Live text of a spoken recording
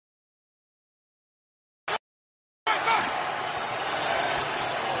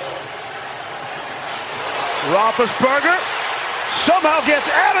Roethlisberger somehow gets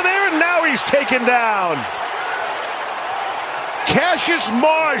out of there, and now he's taken down. Cassius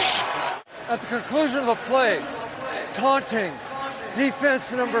Marsh. At the conclusion of the play, taunting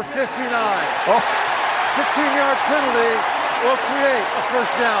defense number 59. 15-yard penalty will create a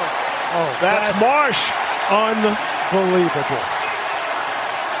first down. Oh, that's Marsh. Unbelievable.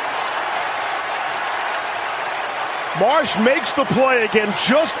 Marsh makes the play again,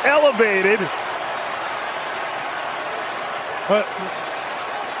 just elevated. But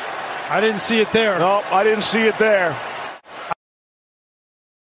I didn't see it there. No, I didn't see it there.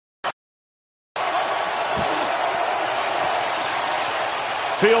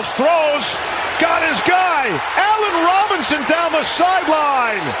 Fields throws, got his guy. Allen Robinson down the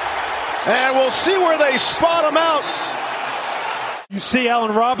sideline. And we'll see where they spot him out. You see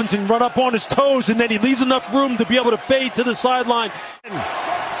Allen Robinson run up on his toes, and then he leaves enough room to be able to fade to the sideline.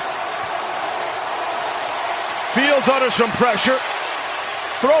 Fields under some pressure.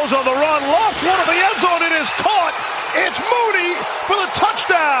 Throws on the run, lofts one of the end zone. It is caught. It's Mooney for the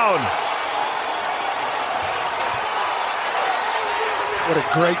touchdown. What a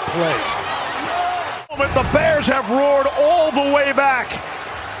great play. The Bears have roared all the way back.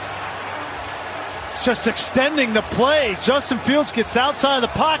 Just extending the play. Justin Fields gets outside of the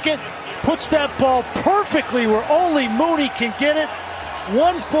pocket, puts that ball perfectly where only Mooney can get it.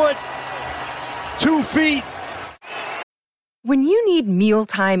 1 foot, 2 feet. When you need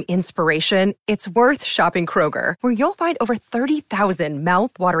mealtime inspiration, it's worth shopping Kroger, where you'll find over 30,000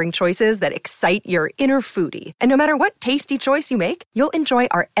 mouth-watering choices that excite your inner foodie. And no matter what tasty choice you make, you'll enjoy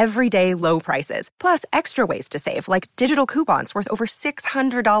our everyday low prices, plus extra ways to save, like digital coupons worth over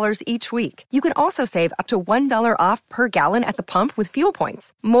 $600 each week. You can also save up to $1 off per gallon at the pump with fuel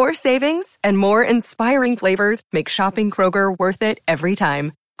points. More savings and more inspiring flavors make shopping Kroger worth it every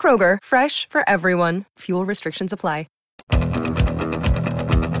time. Kroger, fresh for everyone. Fuel restrictions apply.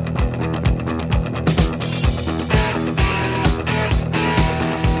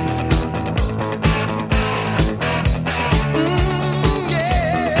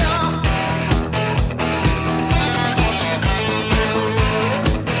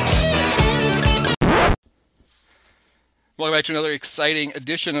 Welcome back to another exciting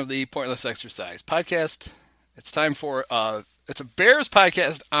edition of the Pointless Exercise podcast. It's time for it's a Bears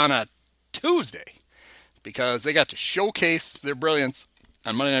podcast on a Tuesday because they got to showcase their brilliance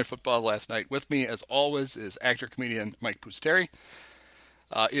on Monday Night Football last night. With me, as always, is actor-comedian Mike Pusateri.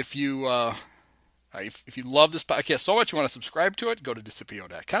 If you love this podcast so much you want to subscribe to it, go to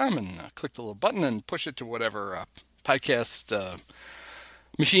Discipio.com and click the little button and push it to whatever podcast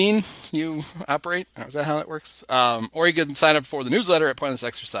machine you operate. Is that how that works? Or you can sign up for the newsletter at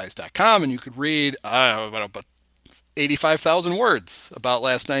pointlessexercise.com and you could read about 85,000 words about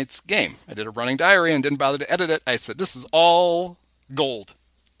last night's game. I did a running diary and didn't bother to edit it. I said, this is all gold.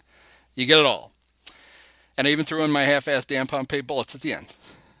 You get it all. And I even threw in my half-assed Dan Pompei bullets at the end.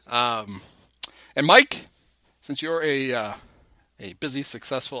 And Mike, since you're a busy,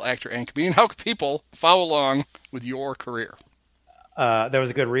 successful actor and comedian, how can people follow along with your career? That was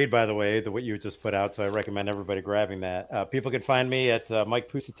a good read, by the way, what you just put out, so I recommend everybody grabbing that. People can find me at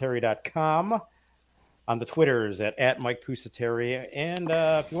MikePusateri.com, on the Twitters at Mike Pusateri, and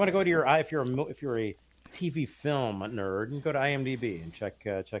if you want to go to if you're a TV film nerd, you can go to IMDb and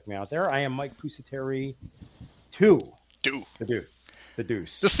check me out there. I am Mike Pusateri 2. The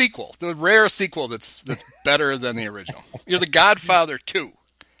Deuce. The sequel, the rare sequel that's better than the original. You're the Godfather 2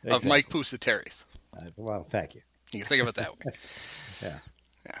 of Mike Pusateri's. Well, thank you. You can think of it that way. Yeah,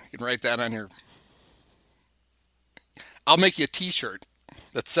 you can write that on your... I'll make you a T-shirt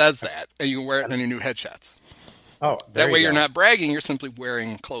that says that, and you can wear it on your new headshots. Oh, that way you're not bragging, you're simply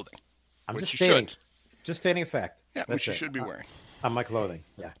wearing clothing. I'm which just you stating, should. Just stating a fact. Yeah, which you should be wearing. On my clothing,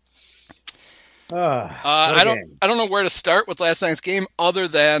 yeah. I don't know where to start with last night's game other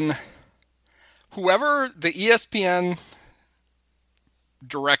than whoever the ESPN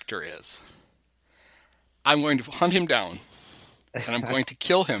director is, I'm going to hunt him down and I'm going to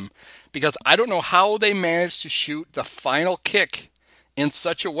kill him because I don't know how they managed to shoot the final kick in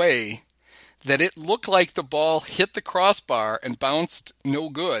such a way that it looked like the ball hit the crossbar and bounced no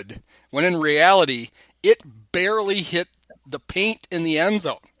good, when in reality, it barely hit the paint in the end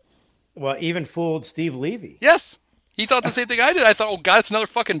zone. Well, even fooled Steve Levy. Yes. He thought the same thing I did. I thought, oh, God, it's another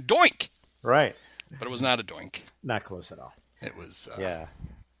fucking doink. Right. But it was not a doink. Not close at all. It was... Yeah.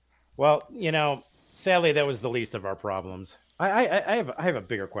 Well, sadly, that was the least of our problems. I have a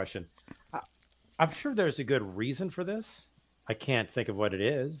bigger question. I'm sure there's a good reason for this. I can't think of what it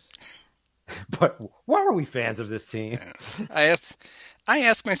is. But why are we fans of this team? I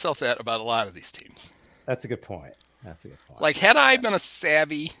ask myself that about a lot of these teams. That's a good point. Like, had I been a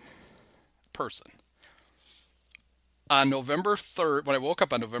savvy person on November 3rd, when I woke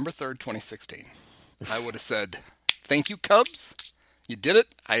up on November 3rd, 2016, I would have said, thank you, Cubs. You did it.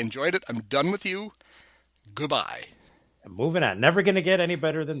 I enjoyed it. I'm done with you. Goodbye. Moving on. Never going to get any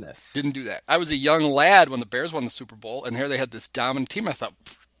better than this. Didn't do that. I was a young lad when the Bears won the Super Bowl, and here they had this dominant team. I thought,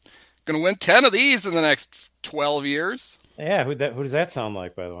 going to win 10 of these in the next 12 years. Yeah, who does that sound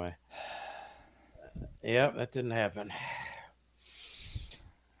like, by the way? Yeah, that didn't happen.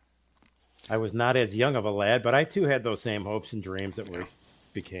 I was not as young of a lad, but I too had those same hopes and dreams that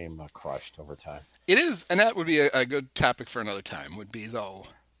became crushed over time. It is, and that would be a good topic for another time, would be, though,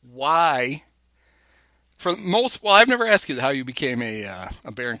 why... I've never asked you how you became a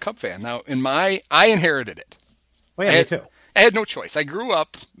Bear and Cub fan. Now, I inherited it. Oh, yeah, me too. I had no choice. I grew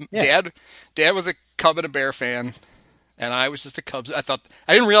up. Yeah. Dad was a Cub and a Bear fan, and I was just a Cubs. I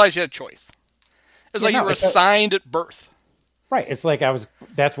didn't realize you had a choice. It was you were assigned at birth. Right. It's like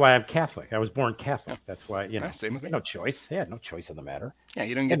that's why I'm Catholic. I was born Catholic. Yeah. That's why, same with me. No choice. I had no choice in the matter. Yeah,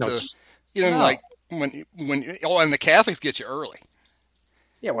 you didn't get and the Catholics get you early.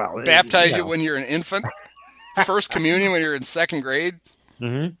 Yeah, well. Baptize you when you're an infant. First communion when you're in second grade.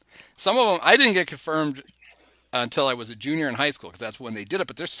 Mm-hmm. Some of them, I didn't get confirmed until I was a junior in high school, because that's when they did it.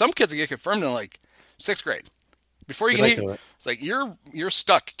 But there's some kids that get confirmed in like 6th grade. Before you can eat, it's like, you're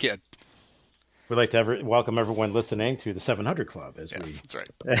stuck, kid. We'd like to welcome everyone listening to the 700 Club. That's right.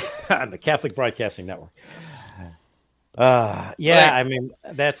 On the Catholic Broadcasting Network. I mean,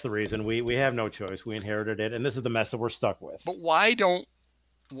 that's the reason. We have no choice. We inherited it, and this is the mess that we're stuck with. But why don't...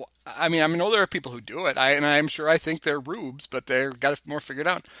 I know there are people who do it, and I'm sure I think they're rubes, but they've got it more figured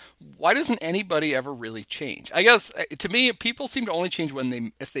out. Why doesn't anybody ever really change? I guess, to me, people seem to only change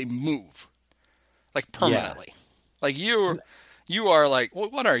if they move, like permanently. Yeah. Like you are like, well,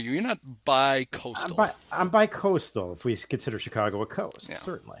 what are you? You're not bi-coastal. I'm bi-coastal if we consider Chicago a coast. Yeah.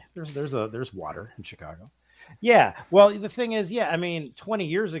 Certainly, there's water in Chicago. Yeah. Well, the thing is, 20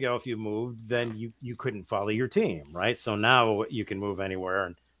 years ago, if you moved, then you couldn't follow your team, right? So now you can move anywhere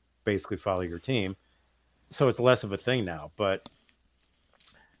and basically follow your team. So it's less of a thing now, but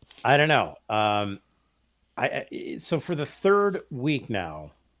I don't know. So for the third week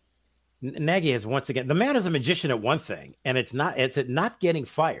now, Nagy has once again, the man is a magician at one thing, and it's at not getting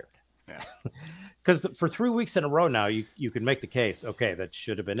fired. Yeah. Because for 3 weeks in a row now, you can make the case, okay, that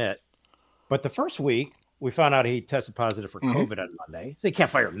should have been it. But the first week, we found out he tested positive for COVID on Monday, so you can't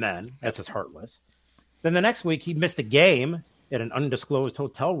fire him then. That's just heartless. Then the next week, he missed a game at an undisclosed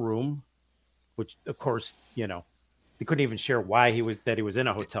hotel room, which, of course, they couldn't even share why he was in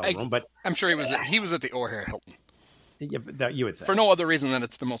a hotel room. But I'm sure he was at the O'Hare Hilton. Yeah, that you would think. For no other reason than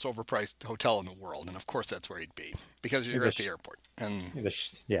it's the most overpriced hotel in the world, and of course that's where he'd be, because you're at the airport. And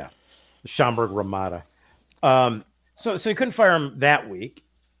the Schaumburg Ramada. So you couldn't fire him that week,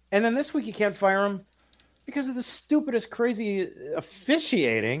 and then this week you can't fire him because of the stupidest, crazy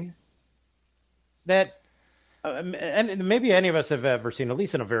officiating that, and maybe any of us have ever seen, at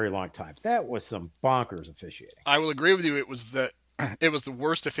least in a very long time. That was some bonkers officiating. I will agree with you. It was the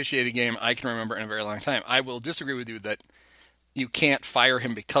worst officiated game I can remember in a very long time. I will disagree with you that you can't fire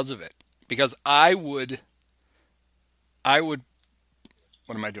him because of it. Because I would. What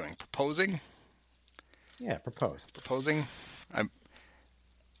am I doing? Proposing? Yeah, Proposing.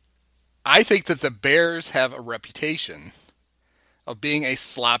 I think that the Bears have a reputation of being a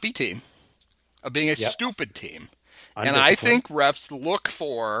sloppy team, of being a stupid team. And I think refs look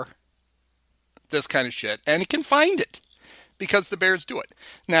for this kind of shit and can find it because the Bears do it.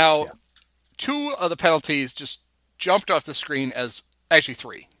 Now, 2 of the penalties just jumped off the screen as actually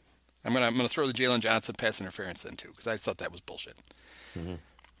 3. I'm gonna throw the Jalen Johnson pass interference in too, because I thought that was bullshit.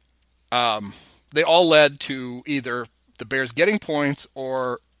 Mm-hmm. They all led to either the Bears getting points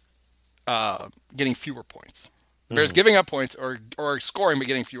or getting fewer points. The Bears giving up points or scoring but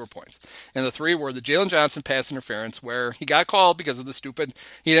getting fewer points. And the 3 were the Jalen Johnson pass interference, where he got called because of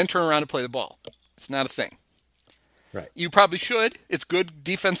he didn't turn around to play the ball. It's not a thing. Right. You probably should. It's good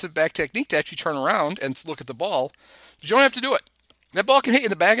defensive back technique to actually turn around and look at the ball. But you don't have to do it. That ball can hit you in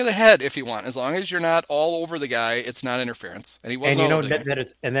the back of the head if you want. As long as you're not all over the guy, it's not interference. And he wasn't all over the guy.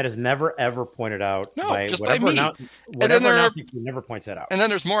 That is never, ever pointed out. No, just by me. Whatever announcing team never points that out. And then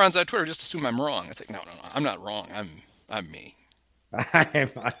there's morons on Twitter just assume I'm wrong. It's like, no, I'm not wrong. I'm me.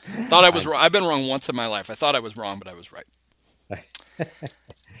 Thought I was wrong. I've been wrong once in my life. I thought I was wrong, but I was right.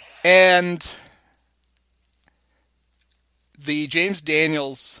 And the James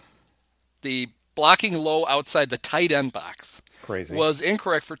Daniels, the blocking low outside the tight end box, was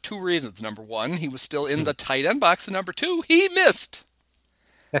incorrect for 2 reasons. Number 1, he was still in the tight end box, and number 2, he missed.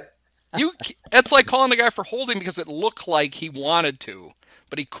 That's like calling the guy for holding because it looked like he wanted to,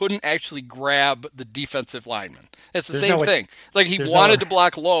 but he couldn't actually grab the defensive lineman. It's the same thing. Like he wanted to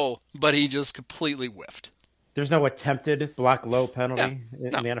block low, but he just completely whiffed. There's no attempted block low penalty in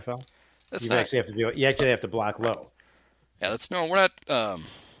the NFL. You actually have to do it. You actually have to block low. Yeah, we're not.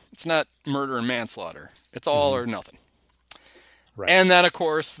 It's not murder and manslaughter. It's all or nothing. Right. And then, of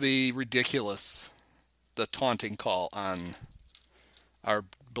course, the taunting call on our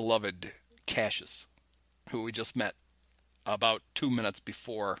beloved Cassius, who we just met about 2 minutes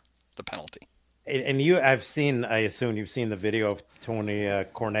before the penalty. And I assume you've seen the video of Tony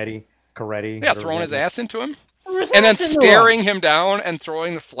Coretti. Yeah, throwing his ass into him. And then staring him down and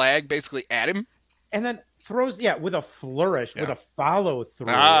throwing the flag basically at him. And then throws, with a flourish, with a follow through.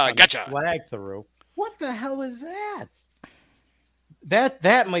 Gotcha. Flag through. What the hell is that?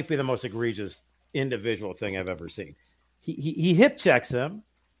 That might be the most egregious individual thing I've ever seen. He hip checks him.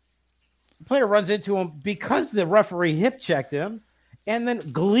 The player runs into him because the referee hip checked him. And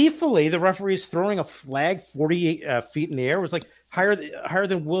then gleefully, the referee is throwing a flag 48 feet in the air. It was like higher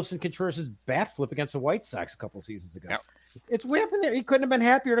than Wilson Contreras' bat flip against the White Sox a couple seasons ago. Yep. It's way up in there. He couldn't have been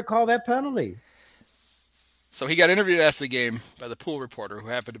happier to call that penalty. So he got interviewed after the game by the pool reporter, who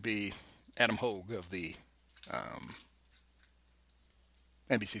happened to be Adam Hogue of the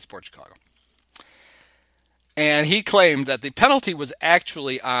NBC Sports Chicago. And he claimed that the penalty was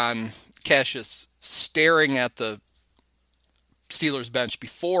actually on Cassius staring at the Steelers bench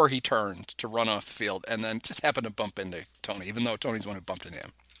before he turned to run off the field, and then just happened to bump into Tony, even though Tony's the one who bumped into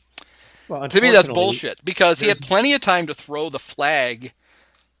him. Well, to me, that's bullshit, because he had plenty of time to throw the flag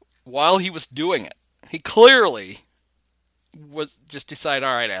while he was doing it. He clearly was just decided,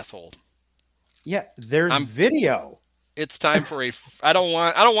 all right, asshole. Yeah, there's video. It's time for I don't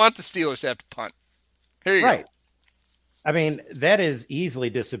want the Steelers to have to punt. Here you go. I mean, that is easily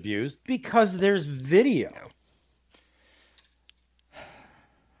disabused because there's video. Yeah.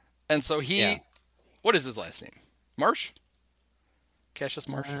 And so what is his last name? Marsh? Cassius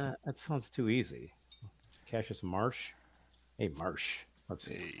Marsh? That sounds too easy. Cassius Marsh? Hey, Marsh. Let's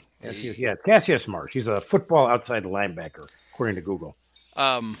see. It's Cassius Marsh. He's a football outside linebacker, according to Google.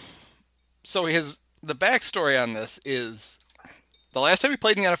 So the backstory on this is the last time he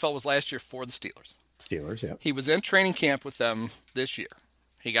played in the NFL was last year for the Steelers. Steelers, yeah. He was in training camp with them this year.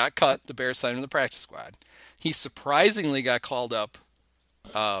 He got cut. The Bears signed him to the practice squad. He surprisingly got called up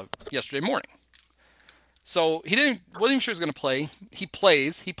yesterday morning. So he wasn't even sure he was going to play. He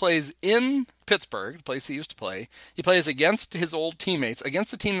plays in Pittsburgh, the place he used to play. He plays against his old teammates, against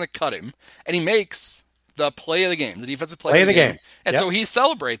the team that cut him, and he makes the play of the game, the defensive play of the game. And so he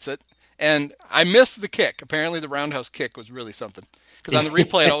celebrates it, and I missed the kick. Apparently the roundhouse kick was really something, because on the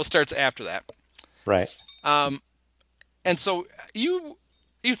replay it always starts after that. Right. And so you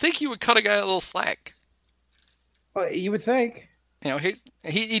think you would cut a guy a little slack. Well, you would think. You know,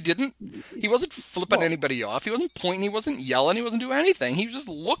 he didn't. He wasn't flipping anybody off. He wasn't pointing. He wasn't yelling. He wasn't doing anything. He was just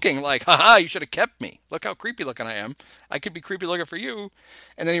looking like, haha, you should have kept me. Look how creepy looking I am. I could be creepy looking for you.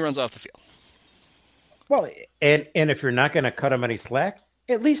 And then he runs off the field. Well, and if you're not going to cut him any slack,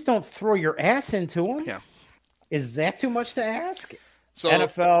 at least don't throw your ass into him. Yeah. Is that too much to ask? So,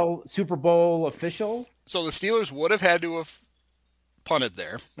 NFL Super Bowl official? So the Steelers would have had to have punted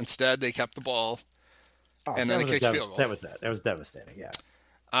there. Instead, they kept the ball. And then they kicked field goal. That was devastating, yeah.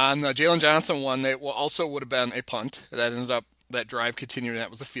 On the Jalen Johnson one, they also would have been a punt. That drive continued, and that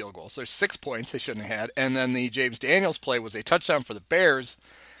was a field goal. So there's 6 points they shouldn't have had. And then the James Daniels play was a touchdown for the Bears.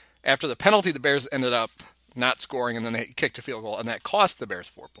 After the penalty, the Bears ended up not scoring, and then they kicked a field goal, and that cost the Bears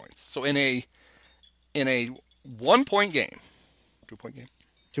 4 points. So in a 1 point game, 2 point game?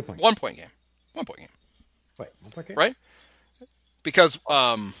 2 point. 1 point game. 1 point game. Wait, 1 point game? Right? Because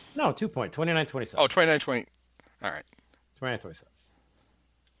no, 2 point, 29-27. Oh, 29-20. All right. 29-27.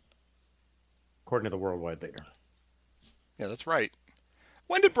 According to the worldwide leader. Yeah, that's right.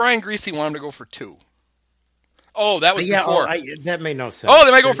 When did Brian Greasy want him to go for 2? Oh, that was before. That made no sense. Oh,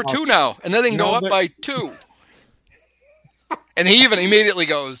 they might go for 2 now, and then they can go up by 2. And he even immediately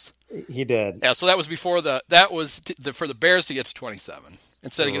goes. He did. Yeah, so that was before for the Bears to get to 27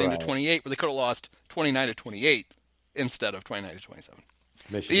 instead of getting to 28, where they could have lost 29-28 instead of 29-27.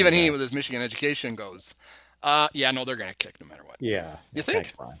 Even he, with his Michigan education, goes, they're going to kick no matter what. Yeah. You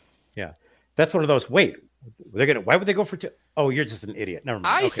think? Yeah. That's one of those, why would they go for 2? Oh, you're just an idiot. Never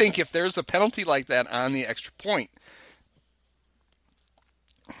mind. I think if there's a penalty like that on the extra point,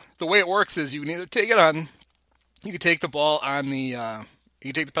 the way it works is you can either take it on, you can take the ball on the, you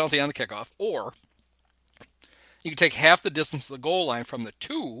can take the penalty on the kickoff, or you can take half the distance to the goal line from the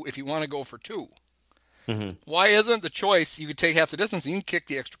 2 if you want to go for 2. Why isn't the choice you could take half the distance and you can kick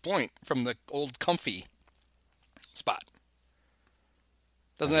the extra point from the old comfy spot?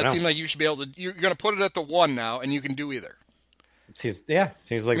 Doesn't that seem like you should be able to? You're going to put it at the 1 now, and you can do either. Seems like.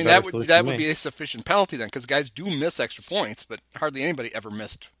 I mean, that would be a sufficient penalty then, because guys do miss extra points, but hardly anybody ever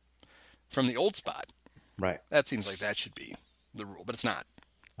missed from the old spot. Right. That seems like that should be the rule, but it's not.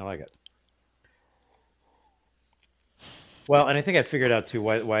 I like it. Well, and I think I figured out too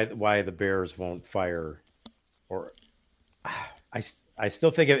why the Bears won't fire, or I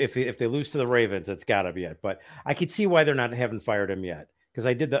still think if they lose to the Ravens, it's got to be it. But I could see why they're not haven't fired him yet. Because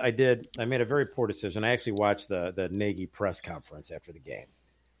I made a very poor decision. I actually watched the Nagy press conference after the game.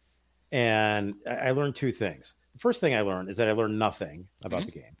 And I learned 2 things. The first thing I learned is that I learned nothing about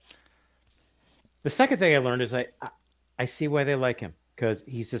the game. The second thing I learned is I see why they like him, because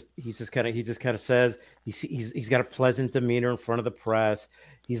he just kind of says he's got a pleasant demeanor in front of the press.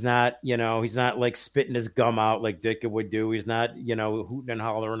 He's not like spitting his gum out like Ditka would do. He's not, hooting and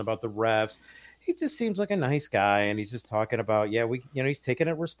hollering about the refs. He just seems like a nice guy, and he's just talking about, he's taking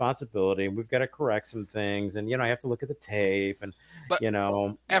a responsibility, and we've got to correct some things, and I have to look at the tape, and but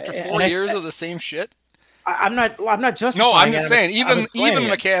after 4 years of the same shit, I'm not justifying. No, I'm just saying, even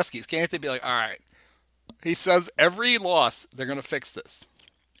McCaskey's, can't they be like, all right, he says every loss they're going to fix this,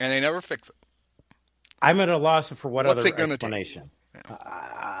 and they never fix it. I'm at a loss for what What's other it explanation. Yeah.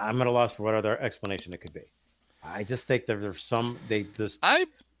 I'm at a loss for what other explanation it could be. I just think that there's some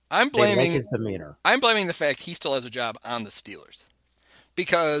I'm blaming his demeanor. I'm blaming the fact he still has a job on the Steelers,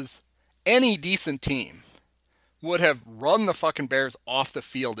 because any decent team would have run the fucking Bears off the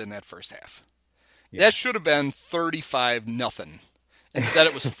field in that first half. Yeah. That should have been 35-0. Instead,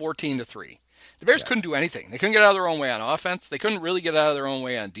 it was 14-3. The Bears couldn't do anything. They couldn't get out of their own way on offense. They couldn't really get out of their own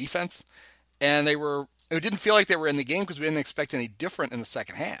way on defense, and it didn't feel like they were in the game because we didn't expect any different in the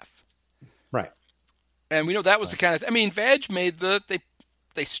second half. Right. And we know that was the kind of. Vag made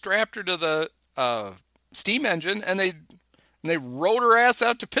They strapped her to the steam engine, and they rode her ass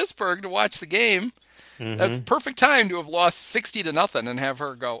out to Pittsburgh to watch the game. Mm-hmm. A perfect time to have lost 60-0 and have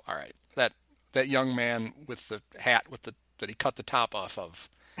her go, all right, that young man with the hat that he cut the top off of,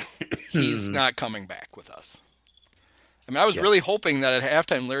 he's not coming back with us. I was really hoping that at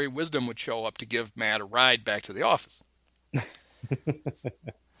halftime Larry Wisdom would show up to give Matt a ride back to the office. But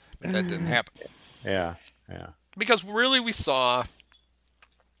that didn't happen. Yeah. Because really we saw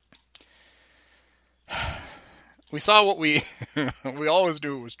what we always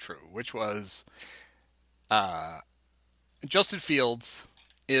knew was true, which was Justin Fields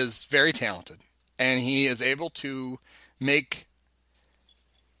is very talented, and he is able to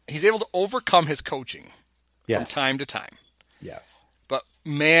overcome his coaching from time to time. Yes. But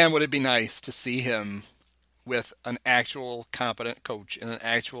man, would it be nice to see him with an actual competent coach and an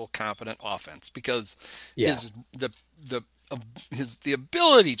actual competent offense, because the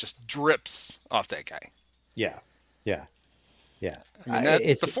ability just drips off that guy. Yeah. The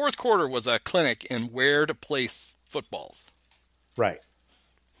fourth quarter was a clinic in where to place footballs. Right.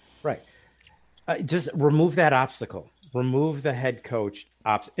 Just remove that obstacle. Remove the head coach.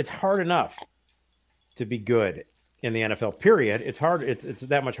 It's hard enough to be good in the NFL, period. It's hard. It's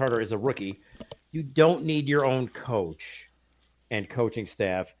that much harder as a rookie. You don't need your own coach and coaching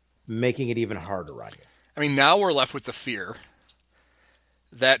staff making it even harder on you. Now we're left with the fear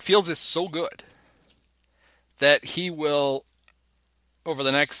that Fields is so good that he will, over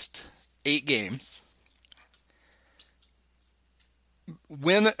the next 8 games,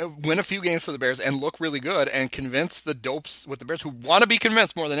 win a few games for the Bears and look really good and convince the dopes with the Bears who want to be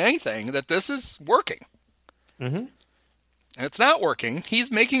convinced more than anything that this is working. Mm-hmm. And it's not working.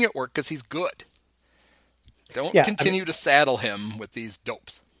 He's making it work because he's good. Don't continue to saddle him with these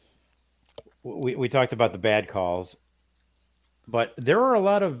dopes. We talked about the bad calls, but there are a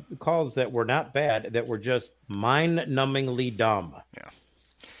lot of calls that were not bad, that were just mind-numbingly dumb. Yeah.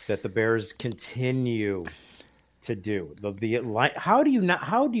 That the Bears continue to do. How do you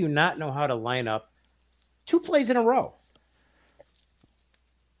not know how to line up 2 plays in a row?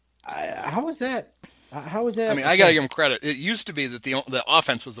 How is that? How is that? I got to give him credit. It used to be that the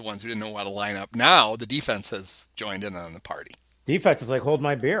offense was the ones who didn't know how to line up. Now the defense has joined in on the party. Defense is like, hold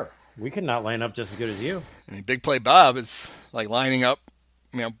my beer. We cannot line up just as good as you. Big Play Bob is like lining up,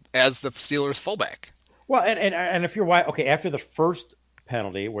 as the Steelers fullback. Well, and if you're after the first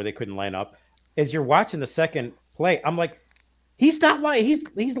penalty where they couldn't line up, as you're watching the second play, I'm like, he's not lying.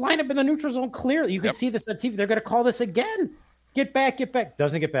 He's lined up in the neutral zone clearly. You can see this on TV. They're going to call this again. Get back.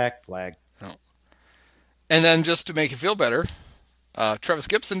 Doesn't get back. Flag. No. And then just to make it feel better, Travis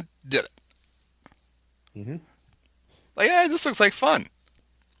Gibson did it. Mm-hmm. This looks like fun.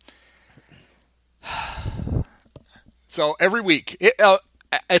 So every week,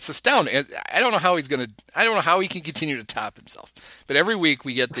 it's astounding. I don't know how he can continue to top himself. But every week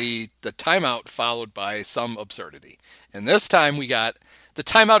we get the timeout followed by some absurdity. And this time we got the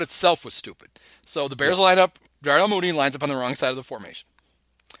timeout itself was stupid. So the Bears line up. Darnell Mooney lines up on the wrong side of the formation.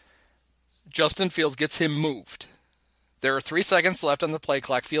 Justin Fields gets him moved. There are 3 seconds left on the play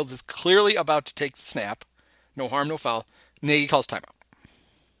clock. Fields is clearly about to take the snap. No harm, no foul. Nagy calls timeout.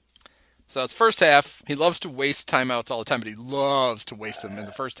 So it's first half. He loves to waste timeouts all the time, but he loves to waste them in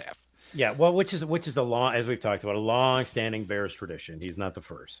the first half. Yeah, well, which is a long, as we've talked about, a long-standing Bears tradition. He's not the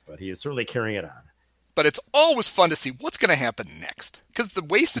first, but he is certainly carrying it on. But it's always fun to see what's going to happen next, because the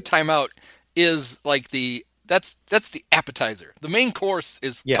wasted timeout is like that's the appetizer. The main course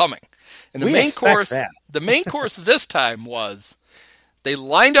is coming, and the main course this time was they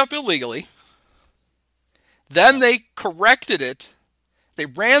lined up illegally. Then they corrected it. They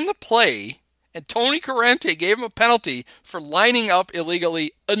ran the play, and Tony Corrente gave him a penalty for lining up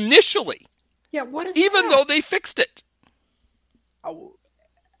illegally initially. Yeah, what is even that? though they fixed it?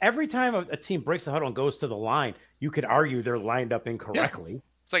 Every time a team breaks the huddle and goes to the line, you could argue they're lined up incorrectly. Yeah.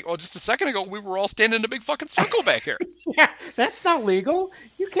 It's like, just a second ago, we were all standing in a big fucking circle back here. Yeah, that's not legal.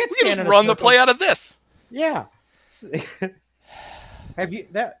 You can't We stand just in a run the circle. play out of this. Yeah. Have you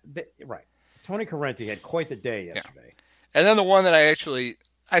right? Tony Corrente had quite the day yesterday. Yeah. And then the one that I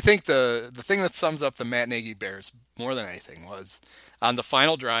think the thing that sums up the Matt Nagy Bears more than anything was on the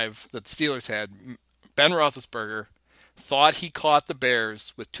final drive that the Steelers had. Ben Roethlisberger thought he caught the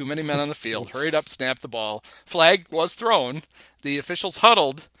Bears with too many men on the field, hurried up, snapped the ball. Flag was thrown. The officials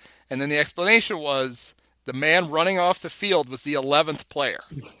huddled, and then the explanation was the man running off the field was the 11th player.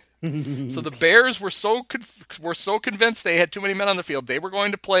 So the Bears were so convinced they had too many men on the field, they were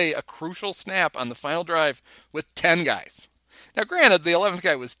going to play a crucial snap on the final drive with 10 guys. Now, granted, the 11th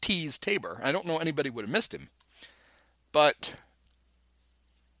guy was Teez Tabor. I don't know anybody would have missed him. But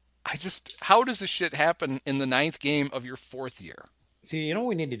how does this shit happen in the 9th game of your 4th year? See, you know what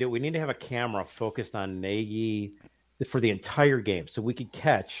we need to do? We need to have a camera focused on Nagy for the entire game so we could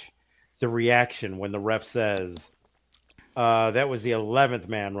catch the reaction when the ref says, that was the 11th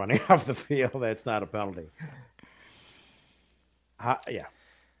man running off the field. That's not a penalty. Yeah.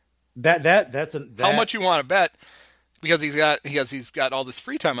 How much you want to bet? Because he's got all this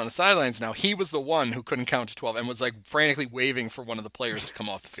free time on the sidelines now. He was the one who couldn't count to 12 and was like frantically waving for one of the players to come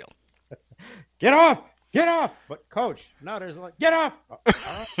off the field. Get off! But coach, no, there's like, get off! All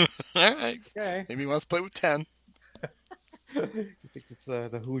right. Okay. Maybe he wants to play with 10. He thinks it's the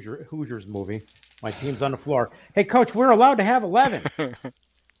Hoosiers movie. My team's on the floor. Hey, coach, we're allowed to have 11.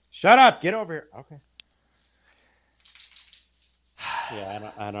 Shut up! Get over here. Okay.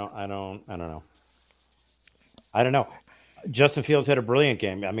 Yeah, I don't know. Justin Fields had a brilliant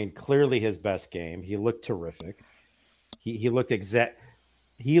game. I mean, clearly his best game. He looked terrific. He looked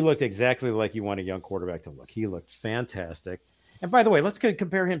exactly like you want a young quarterback to look. He looked fantastic. And by the way, let's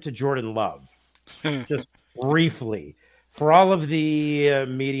compare him to Jordan Love, just briefly. For all of the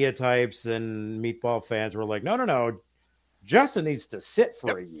media types and meatball fans were like, no, Justin needs to sit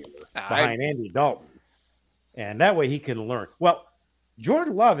for a year behind Andy Dalton. And that way he can learn. Well,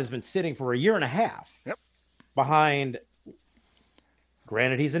 Jordan Love has been sitting for a year and a half behind,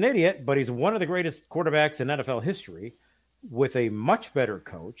 granted he's an idiot, but he's one of the greatest quarterbacks in NFL history with a much better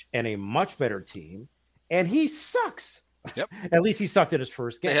coach and a much better team. And he sucks. Yep. At least he sucked at his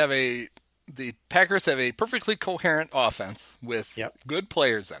first game. The Packers have a perfectly coherent offense with good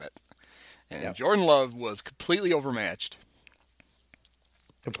players in it. And Jordan Love was completely overmatched.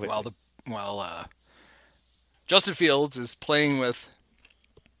 Completely. While Justin Fields is playing with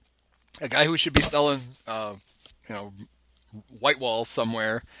a guy who should be selling, white walls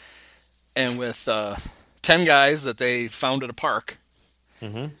somewhere, and with 10 guys that they found at a park.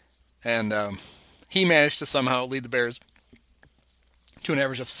 Mm-hmm. And he managed to somehow lead the Bears to an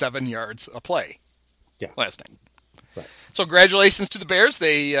average of 7 yards a play last night. Right. So congratulations to the Bears.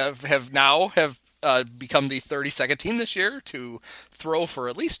 They have become the 32nd team this year to throw for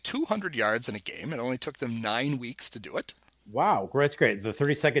at least 200 yards in a game. It only took them 9 weeks to do it. Wow, that's great. The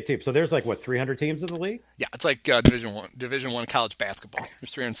 32nd team. So there's 300 teams in the league? Yeah, it's like Division I college basketball.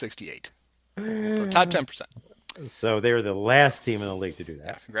 There's 368. So top 10%. So they're the last team in the league to do that.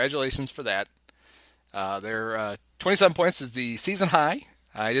 Yeah, congratulations for that. Their 27 points is the season high.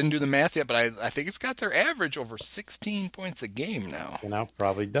 I didn't do the math yet, but I think it's got their average over 16 points a game now.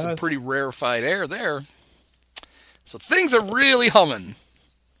 Probably does. It's a pretty rarefied air there. So things are really humming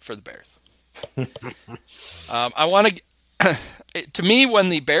for the Bears. I want to... To me, when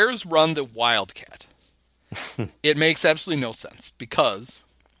the Bears run the Wildcat, it makes absolutely no sense because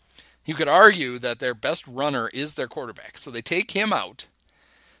you could argue that their best runner is their quarterback. So they take him out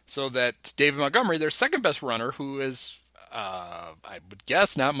so that David Montgomery, their second best runner, who is, I would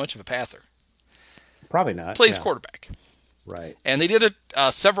guess, not much of a passer, Probably not. plays yeah. quarterback. Right. And they did it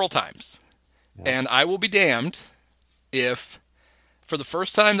several times. Yeah. And I will be damned if, for the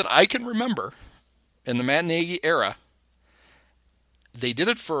first time that I can remember in the Matt Nagy era, they did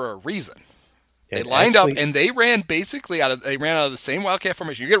it for a reason. They lined up and they ran basically out of the same Wildcat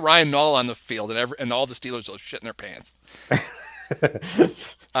formation. You get Ryan Nall on the field and all the Steelers will shit in their pants.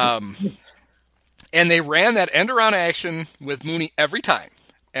 And they ran that end around action with Mooney every time.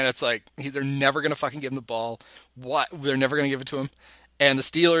 And it's like, they're never going to fucking give him the ball. They're never going to give it to him. And the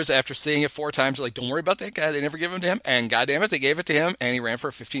Steelers, after seeing it 4 times, are like, don't worry about that guy. They never give him to him. And goddamn it, they gave it to him. And he ran for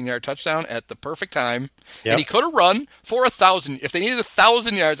a 15-yard touchdown at the perfect time. Yep. And he could have run for 1,000. If they needed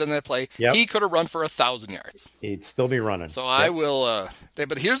 1,000 yards on that play, he could have run for 1,000 yards. He'd still be running. So I will.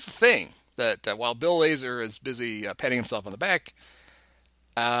 But here's the thing: that while Bill Lazor is busy patting himself on the back,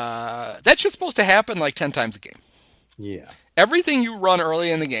 that shit's supposed to happen like 10 times a game. Yeah. Everything you run early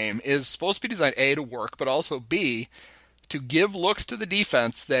in the game is supposed to be designed, A, to work, but also, B, to give looks to the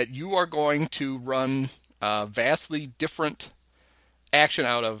defense that you are going to run vastly different action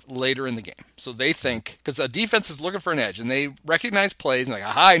out of later in the game. So they think, because the defense is looking for an edge, and they recognize plays, and like,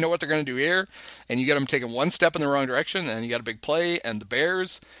 aha, I know what they're going to do here, and you get them taking one step in the wrong direction, and you got a big play, and the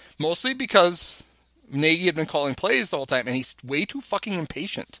Bears, mostly because Nagy had been calling plays the whole time, and he's way too fucking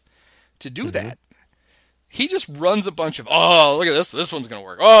impatient to do that. He just runs a bunch of, oh, look at this one's going to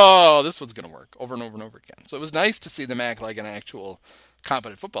work. Oh, this one's going to work over and over and over again. So it was nice to see them act like an actual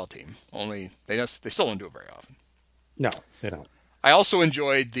competent football team, only they still don't do it very often. No, they don't. I also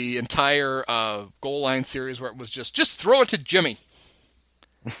enjoyed the entire goal line series where it was just throw it to Jimmy.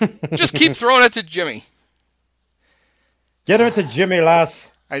 Just keep throwing it to Jimmy. Get it to Jimmy, lass.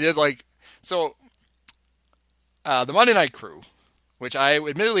 I did the Monday Night Crew, which I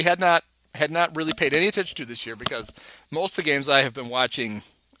admittedly had not really paid any attention to this year because most of the games I have been watching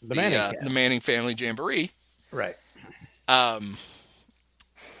the Manning Family Jamboree. Right.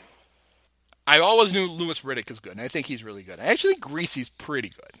 I always knew Louis Riddick is good, and I think he's really good. I actually think Greasy's pretty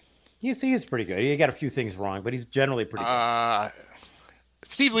good. He is pretty good. He got a few things wrong, but he's generally pretty good.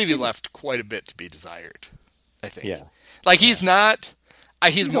 Steve Levy left quite a bit to be desired, I think. Yeah. He's not...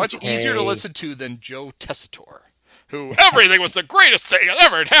 he's much easier to listen to than Joe Tessitore, who everything was the greatest thing that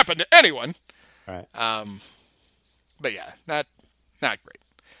ever had happened to anyone. Right. But yeah, not great.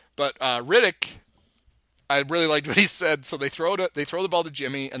 But Riddick, I really liked what he said. So they throw the ball to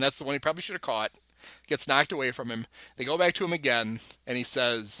Jimmy, and that's the one he probably should have caught. Gets knocked away from him. They go back to him again, and he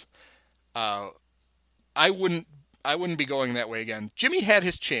says, "I wouldn't be going that way again." Jimmy had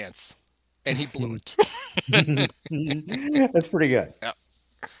his chance, and he blew it. That's pretty good. Yeah.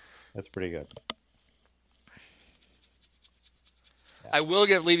 That's pretty good. I will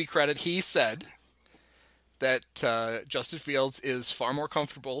give Levy credit. He said that Justin Fields is far more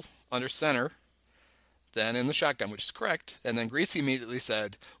comfortable under center than in the shotgun, which is correct. And then Greasy immediately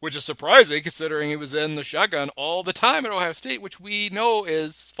said, which is surprising considering he was in the shotgun all the time at Ohio State, which we know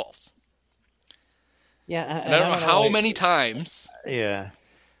is false. Yeah. And I don't know how many times. Yeah.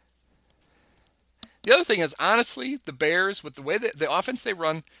 The other thing is, honestly, the Bears, with the way that the offense they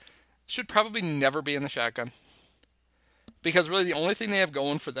run, should probably never be in the shotgun. Because really the only thing they have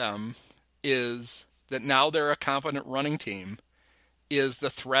going for them is that now they're a competent running team, is the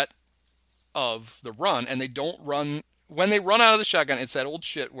threat of the run, and they don't run. When they run out of the shotgun, it's that old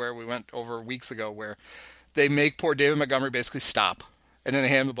shit where we went over weeks ago where they make poor David Montgomery basically stop, and then they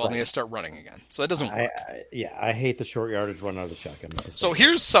hand him the ball and they have to start running again. So that doesn't work. I hate the short yardage run out of the shotgun. So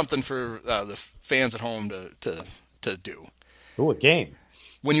here's something for the fans at home to do. Ooh, a game.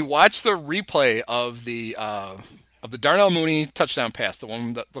 When you watch the replay of the Darnell Mooney touchdown pass, the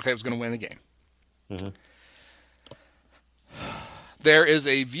one that looked like it was going to win the game, there is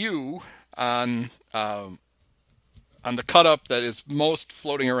a view on the cut-up that is most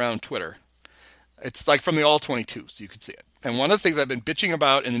floating around Twitter. It's like from the All-22, so you can see it. And one of the things I've been bitching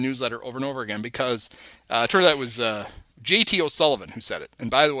about in the newsletter over and over again, because it turned out it was J.T. O'Sullivan who said it. And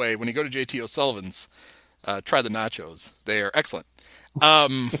by the way, when you go to J.T. O'Sullivan's, try the nachos. They are excellent.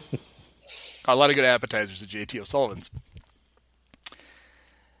 A lot of good appetizers at J.T. O'Sullivan's.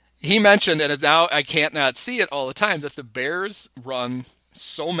 He mentioned, and now I can't not see it all the time, that the Bears run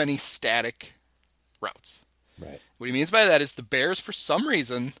so many static routes. Right. What he means by that is the Bears, for some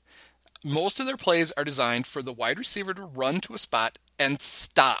reason, most of their plays are designed for the wide receiver to run to a spot and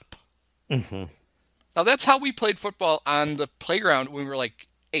stop. Mm-hmm. Now, that's how we played football on the playground when we were like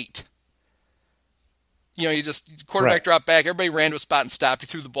 8. you just quarterback Right. dropped back, everybody ran to a spot and stopped. He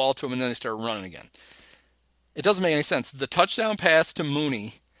threw the ball to him, and then they started running again. It doesn't make any sense. The touchdown pass to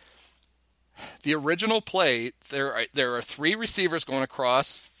Mooney, the original play, there are 3 receivers going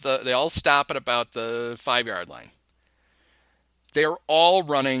across. They all stop at about the 5-yard line. They're all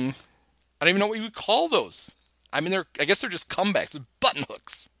running. I don't even know what you would call those. I mean, I guess they're just comebacks, button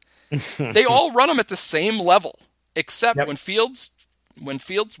hooks. They all run them at the same level, except when Fields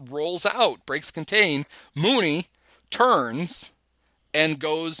rolls out, breaks contain, Mooney turns and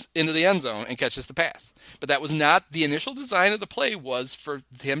goes into the end zone and catches the pass. But that was not the initial design of the play. Was for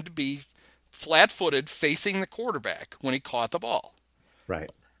him to be flat-footed facing the quarterback when he caught the ball. Right.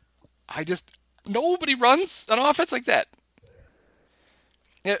 Nobody runs an offense like that.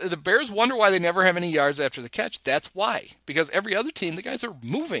 Yeah, the Bears wonder why they never have any yards after the catch. That's why. Because every other team, the guys are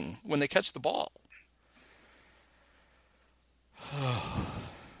moving when they catch the ball.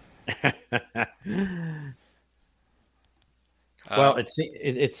 Well,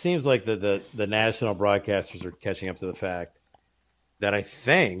 it seems like the national broadcasters are catching up to the fact that I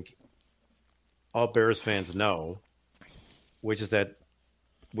think all Bears fans know, which is that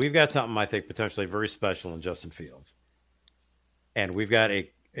we've got something I think potentially very special in Justin Fields. And we've got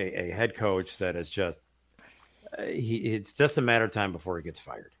a head coach that is just it's just a matter of time before he gets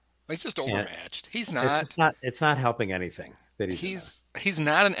fired. He's just overmatched. He's not. It's not helping anything that he's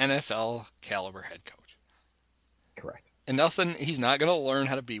not an NFL caliber head coach. Correct. And he's not going to learn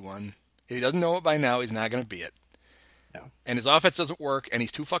how to be one. If he doesn't know it by now, he's not going to be it. No. And his offense doesn't work, and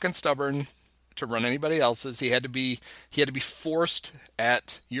he's too fucking stubborn to run anybody else's. He had to be forced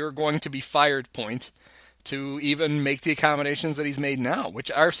at "you're going to be fired" point to even make the accommodations that he's made now,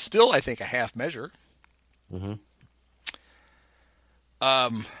 which are still, I think, a half measure. Mm-hmm.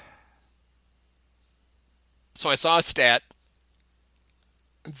 So I saw a stat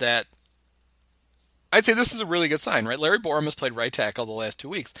that I'd say this is a really good sign, right? Larry Borum has played right tackle the last 2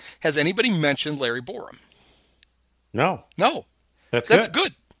 weeks. Has anybody mentioned Larry Borum? No. That's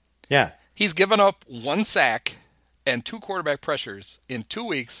good. Yeah. He's given up 1 sack and 2 quarterback pressures in 2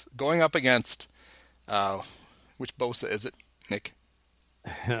 weeks going up against which Bosa is it, Nick?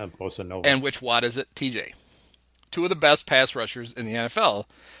 Bosa Nova. And which Watt is it, TJ? 2 of the best pass rushers in the NFL,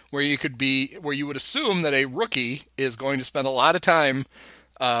 where you would assume that a rookie is going to spend a lot of time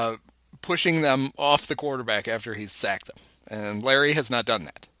pushing them off the quarterback after he's sacked them. And Larry has not done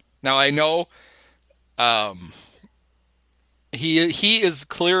that. Now I know he is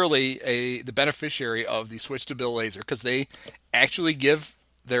clearly the beneficiary of the switch to Bill Lazor because they actually give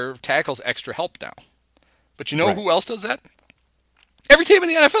their tackles extra help now. But you know who else does that? Every team in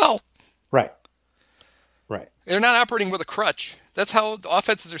the NFL. Right. They're not operating with a crutch. That's how the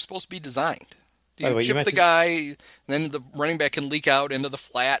offenses are supposed to be designed. You chip the guy, then the running back can leak out into the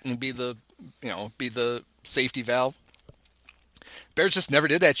flat and be the safety valve. Bears just never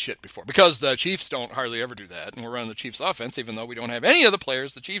did that shit before because the Chiefs don't hardly ever do that, and we're running the Chiefs offense even though we don't have any of the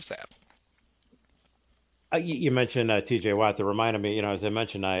players the Chiefs have. You mentioned T.J. Watt. That reminded me, as I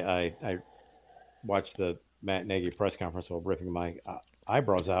mentioned, I watched the Matt Nagy press conference while ripping my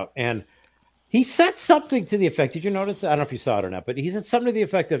eyebrows out, and he said something to the effect. Did you notice? I don't know if you saw it or not, but he said something to the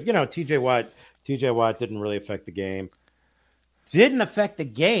effect of, T.J. Watt didn't really affect the game. Didn't affect the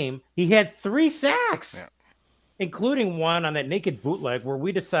game. He had 3 sacks, including one on that naked bootleg where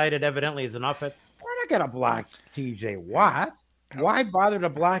we decided, evidently, as an offense, we're not going to block T.J. Watt. Why bother to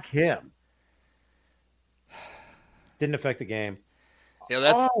block him? Didn't affect the game.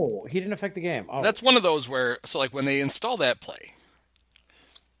 Yeah, he didn't affect the game. Oh. That's one of those where, when they install that play,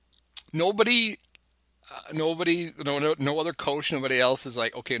 no other coach, nobody else is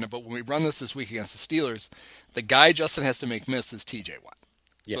like, okay, no, but when we run this week against the Steelers, the guy Justin has to make miss is T.J. Watt.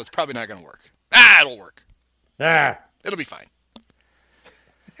 So it's probably not going to work. It'll work. It'll be fine.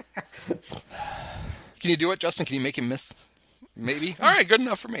 Can you do it, Justin? Can you make him miss? Maybe. All right, good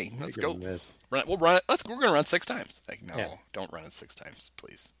enough for me. Let's go. We'll run it. We're going to run 6 times. Like, no, don't run it 6 times,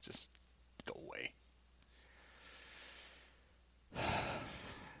 please. Just go away.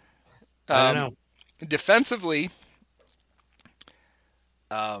 I don't know. Defensively,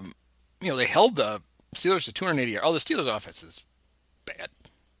 they held the Steelers to 280 yards. Oh, the Steelers' offense is bad.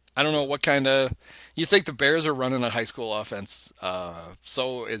 I don't know what kind of... You think the Bears are running a high school offense.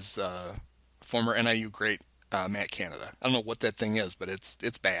 So is former NIU great Matt Canada. I don't know what that thing is, but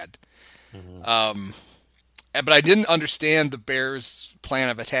it's bad. Mm-hmm. But I didn't understand the Bears' plan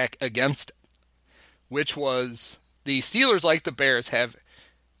of attack against it, which was the Steelers, like the Bears, have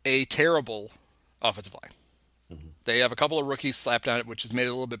a terrible offensive line. Mm-hmm. They have a couple of rookies slapped on it, which has made it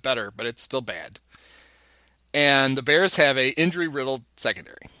a little bit better, but it's still bad. And the Bears have a injury-riddled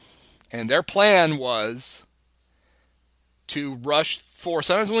secondary. And their plan was to rush 4,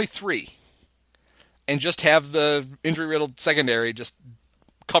 sometimes only 3, and just have the injury-riddled secondary just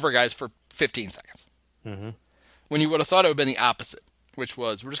cover guys for 15 seconds. Mm-hmm. When you would have thought it would have been the opposite, which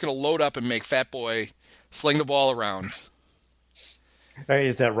was we're just going to load up and make Fat Boy sling the ball around. Hey,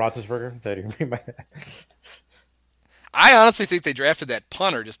 is that Roethlisberger? Is that what you mean by that? I honestly think they drafted that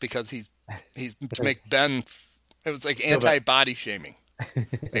punter just because he's to make Ben. It was like anti-body shaming.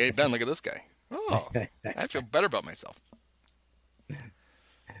 Like, hey, Ben, look at this guy. Oh, I feel better about myself.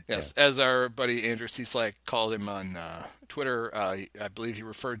 Yes, as our buddy Andrew Cieslak called him on Twitter, I believe he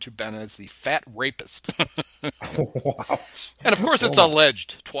referred to Ben as the fat rapist. Wow. And of course, it's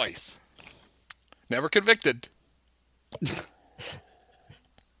alleged twice. Never convicted.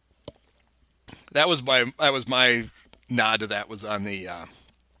 That was my nod to that. Was on the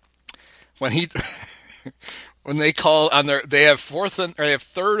when they call on they have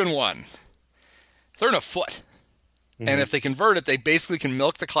third and 1, third and a foot. Mm-hmm. And if they convert it, they basically can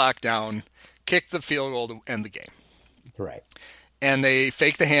milk the clock down, kick the field goal to end the game. Right. And they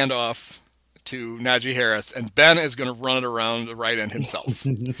fake the handoff to Najee Harris, and Ben is going to run it around the right end himself.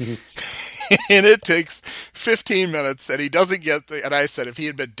 And it takes 15 minutes, and he doesn't get and I said if he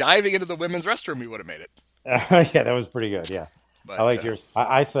had been diving into the women's restroom, he would have made it. Yeah, that was pretty good, yeah. But, I like yours.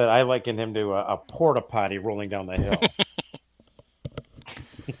 I said I likened him to a porta potty rolling down the hill.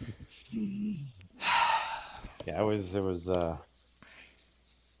 Yeah, it was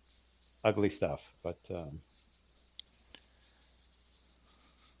ugly stuff, but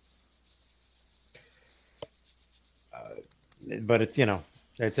it's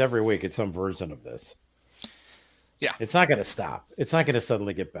it's every week it's some version of this. Yeah, it's not going to stop. It's not going to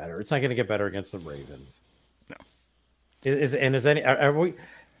suddenly get better. It's not going to get better against the Ravens. No.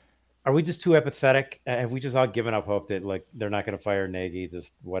 Are we just too apathetic? Have we just all given up hope that like they're not going to fire Nagy?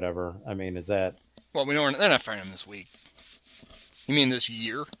 Just whatever. I mean, is that? Well, we know they're not firing him this week. You mean this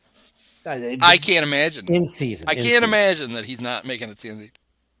year? I can't imagine. In season. I can't imagine that he's not making it to the end.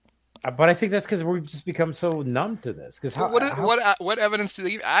 But I think that's because we've just become so numb to this. Because what evidence do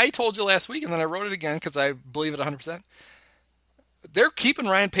they give? I told you last week, and then I wrote it again because I believe it 100%. They're keeping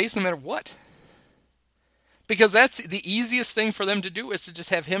Ryan Pace no matter what. Because that's the easiest thing for them to do is to just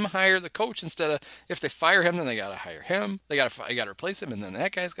have him hire the coach instead of if they fire him, then they got to hire him. They got to replace him, and then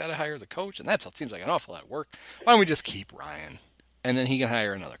that guy's got to hire the coach, and that seems like an awful lot of work. Why don't we just keep Ryan, and then he can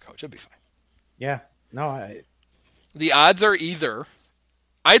hire another coach? It'll be fine. Yeah. No. The odds are either.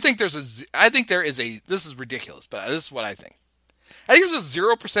 I think there is a. This is ridiculous, but this is what I think. I think there's a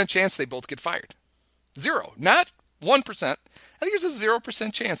 0% chance they both get fired. 0, not 1%. I think there's a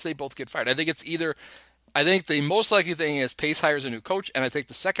 0% chance they both get fired. I think it's either. I think the most likely thing is Pace hires a new coach, and I think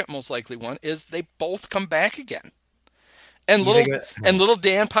the second most likely one is they both come back again. And little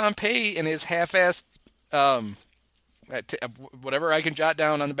Dan Pompei in his half-assed, whatever I can jot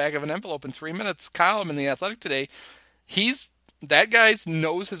down on the back of an envelope in 3 minutes column in The Athletic today, that guy's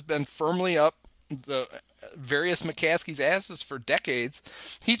nose has been firmly up the various McCaskey's asses for decades.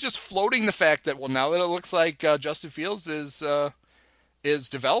 He's just floating the fact that, well, now that it looks like Justin Fields is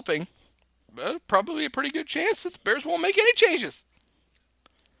developing, probably a pretty good chance that the Bears won't make any changes.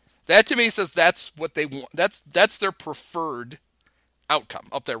 That to me says that's what they want. That's their preferred outcome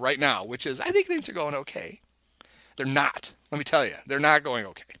up there right now, which is I think things are going okay. They're not. Let me tell you, they're not going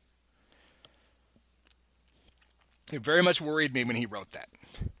okay. It very much worried me when he wrote that.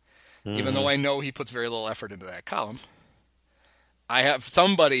 Mm-hmm. Even though I know he puts very little effort into that column. I have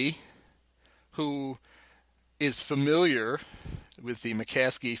somebody who is familiar with the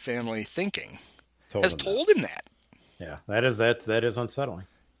McCaskey family thinking told him that. Yeah, that is unsettling.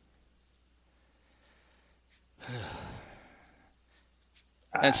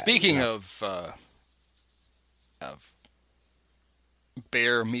 And speaking of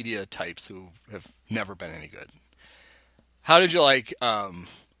Bear media types who have never been any good, how did you like on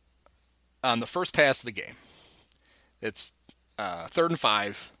the first pass of the game? It's 3rd and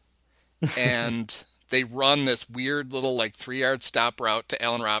 5, and they run this weird little 3-yard stop route to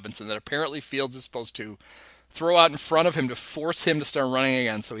Allen Robinson that apparently Fields is supposed to throw out in front of him to force him to start running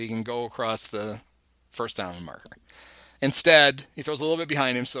again so he can go across the first down marker. Instead, he throws a little bit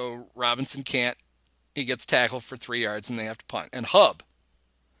behind him so Robinson can't. He gets tackled for 3 yards and they have to punt. And Hub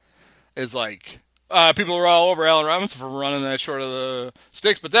is people are all over Allen Robinson for running that short of the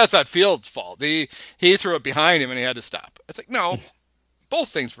sticks, but that's not Fields' fault. He threw it behind him and he had to stop. It's no, both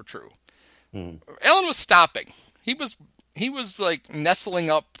things were true. Allen was stopping. He was nestling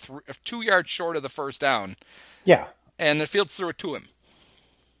up 2 yards short of the first down. Yeah. And the Fields threw it to him.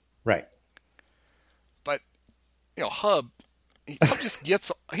 Right. But, Hub just gets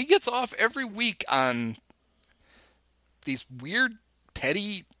he gets off every week on these weird,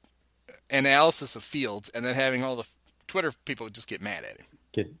 petty analysis of Fields, and then having all the Twitter people just get mad at him.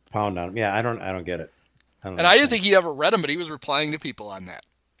 Get pound on him. Yeah, I don't get it. I didn't think he ever read them, but he was replying to people on that.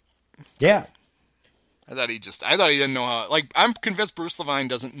 Yeah. I thought he didn't know how. Like, I'm convinced Bruce Levine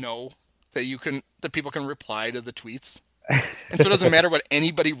doesn't know that people can reply to the tweets, and so it doesn't matter what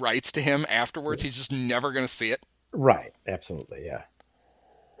anybody writes to him afterwards. He's just never going to see it. Right. Absolutely. Yeah.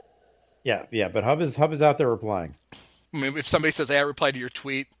 Yeah. But Hub is out there replying. I mean, if somebody says, "Hey, I replied to your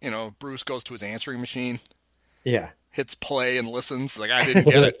tweet," Bruce goes to his answering machine. Yeah. Hits play and listens. Like, I didn't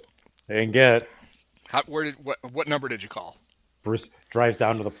get it. I didn't get it. What number did you call? Bruce drives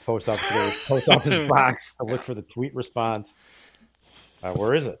down to the post office box to look for the tweet response.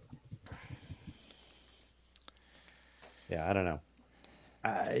 Where is it? Yeah, I don't know.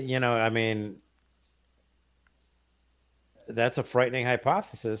 I mean, that's a frightening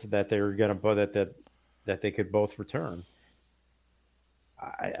hypothesis that they were going to that they could both return.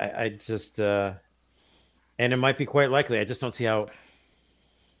 I just and it might be quite likely. I just don't see how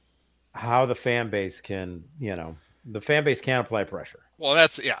the fan base can, the fan base can't apply pressure. Well,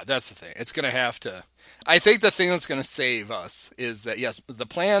 that's the thing. It's going to have to. I think the thing that's going to save us is that, yes, the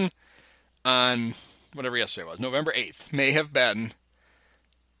plan on whatever yesterday was, November 8th, may have been,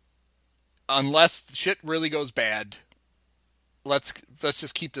 unless shit really goes bad, let's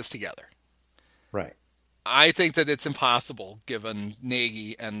just keep this together. Right. I think that it's impossible, given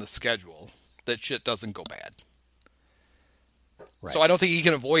Nagy and the schedule, that shit doesn't go bad. Right. So I don't think he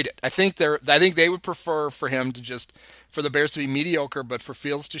can avoid it. I think they would prefer for the Bears to be mediocre, but for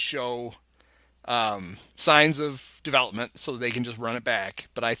Fields to show signs of development so that they can just run it back.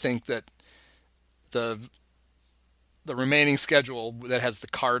 But I think that the remaining schedule that has the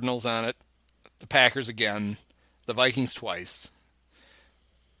Cardinals on it, the Packers again, the Vikings twice,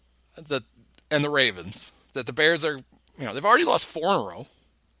 and the Ravens, that the Bears are, they've already lost 4 in a row.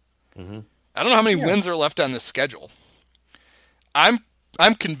 Mm-hmm. I don't know how many wins are left on this schedule. I'm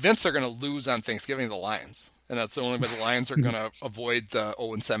convinced they're going to lose on Thanksgiving to the Lions, and that's the only way the Lions are going to avoid the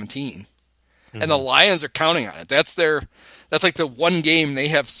 0-17. Mm-hmm. And the Lions are counting on it. That's like the one game they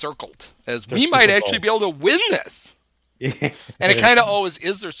have circled as we might actually be able to win this. Yeah. And it kind of always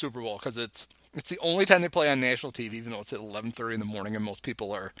is their Super Bowl because it's the only time they play on national TV, even though it's at 11:30 in the morning and most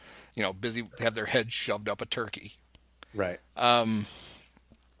people are, busy, have their heads shoved up a turkey. Right.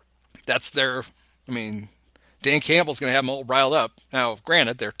 That's their. I mean, Dan Campbell's going to have them all riled up. Now,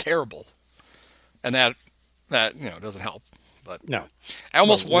 granted, they're terrible, and that doesn't help. But no, I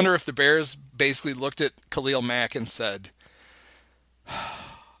almost wonder if the Bears basically looked at Khalil Mack and said,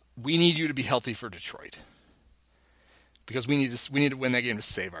 "We need you to be healthy for Detroit." Because we need to win that game to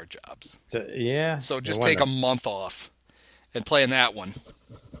save our jobs. So just take a month off and play in that one.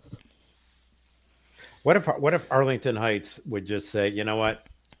 What if Arlington Heights would just say, you know what,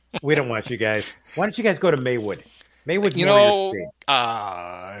 we don't want you guys. Why don't you guys go to Maywood? Maywood's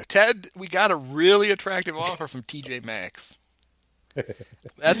Ted, we got a really attractive offer from TJ Maxx.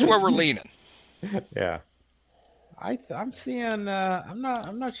 That's where we're leaning. Yeah. I'm seeing. I'm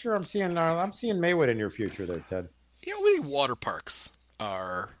not sure. I'm seeing Maywood in your future there, Ted. We think water parks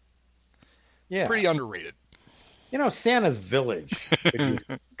are pretty underrated. Santa's Village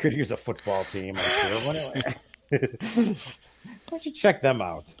could use a football team, I'm sure. Why don't you check them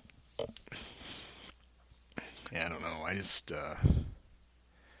out? Yeah, I don't know. I just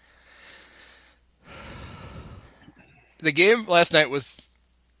the game last night was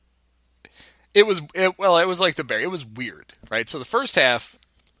like the Bears. It was weird, right? So the first half,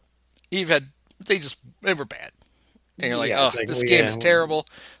 they were bad. And you're like, this game is terrible.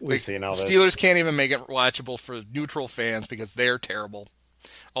 We've seen all this. Steelers can't even make it watchable for neutral fans because they're terrible.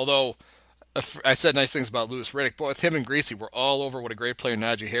 Although, I said nice things about Louis Riddick, but with him and Greasy, we're all over what a great player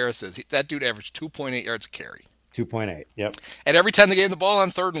Najee Harris is. That dude averaged 2.8 yards a carry. 2.8, yep. And every time they gave him the ball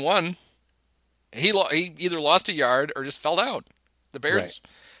on 3rd and 1, he either lost a yard or just fell down. The Bears,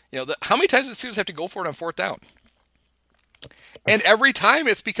 how many times did the Steelers have to go for it on 4th down? And every time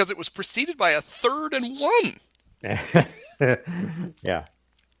it's because it was preceded by a 3rd and 1. Yeah.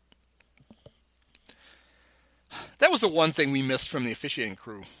 That was the one thing we missed from the officiating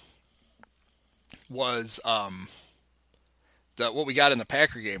crew was what we got in the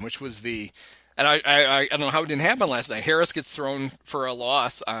Packer game, which was and I don't know how it didn't happen last night. Harris gets thrown for a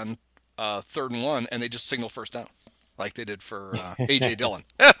loss on 3rd and 1, and they just signal 1st down, like they did for A.J. Dillon.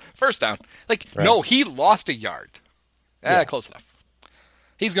 1st down. No, he lost a yard. Close enough.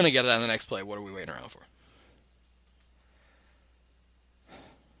 He's going to get it on the next play. What are we waiting around for?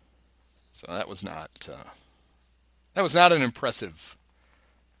 So that was not an impressive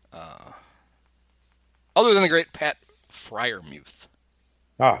other than the great Pat Freiermuth.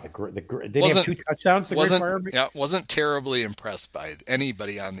 Oh, did he have 2 touchdowns? Wasn't terribly impressed by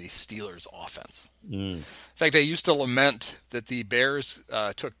anybody on the Steelers offense. In fact, I used to lament that the Bears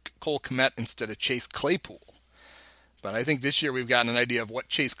took Cole Kmet instead of Chase Claypool. But I think this year we've gotten an idea of what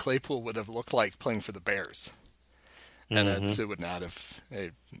Chase Claypool would have looked like playing for the Bears. And it would not have...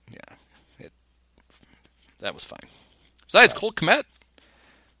 that was fine. Besides, Cole Kmet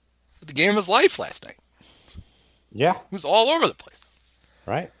had the game of his life last night. Yeah. He was all over the place.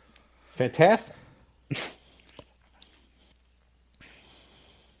 Right. Fantastic.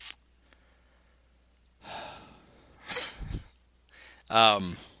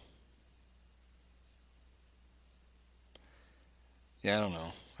 Yeah, I don't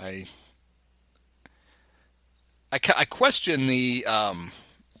know. I question the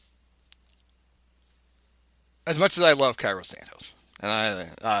as much as I love Cairo Santos, and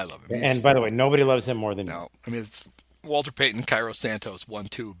I love him. And by the way, nobody loves him more than you. No, I mean it's Walter Payton, Cairo Santos,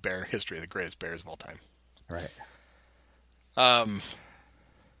 1-2 Bear history of the greatest Bears of all time. Right.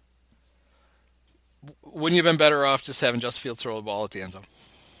 Wouldn't you have been better off just having Justin Fields throw the ball at the end zone?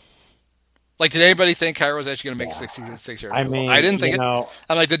 Like, did anybody think Cairo was actually going to make a 66-yard field goal? I didn't think it.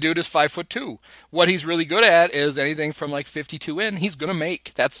 I'm like, the dude is 5'2". What he's really good at is anything from like 52 in, he's going to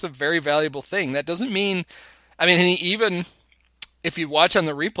make. That's a very valuable thing. That doesn't mean, I mean, even if you watch on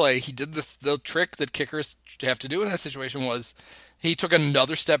the replay, he did the trick that kickers have to do in that situation was he took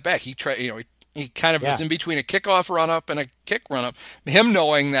another step back. He tried, he kind of was in between a kickoff run up and a kick run up. Him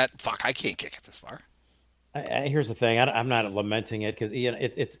knowing that, I can't kick it this far. Here's the thing. I'm not lamenting it because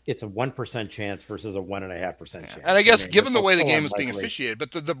it's a 1% chance versus a 1.5% chance. And I guess given the way the game was being officiated,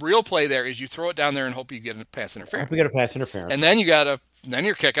 but the real play there is you throw it down there and hope you get a pass interference. We get a pass interference, and then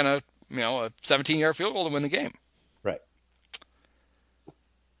you're kicking a 17-yard field goal to win the game. Right.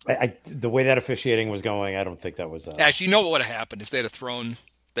 The way that officiating was going, I don't think that was. Actually, you know what would have happened if they had thrown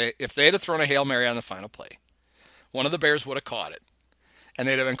a Hail Mary on the final play? One of the Bears would have caught it. And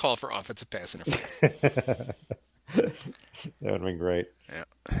they'd have been called for offensive pass interference. That would have been great. Yeah.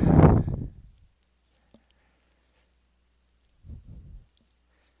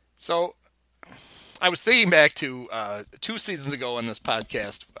 So, I was thinking back to 2 seasons ago on this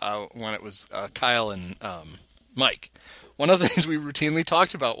podcast when it was Kyle and Mike. One of the things we routinely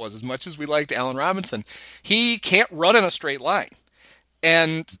talked about was, as much as we liked Allen Robinson, he can't run in a straight line.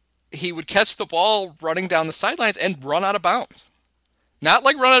 And he would catch the ball running down the sidelines and run out of bounds. Not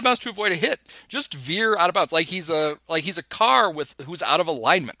like run out of bounds to avoid a hit, just veer out of bounds, like he's a car who's out of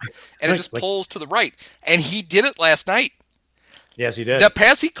alignment, and it just pulls to the right. And he did it last night. Yes, he did. That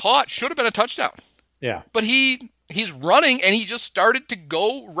pass he caught should have been a touchdown. Yeah, but he's running and he just started to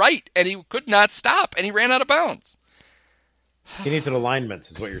go right, and he could not stop, and he ran out of bounds. He needs an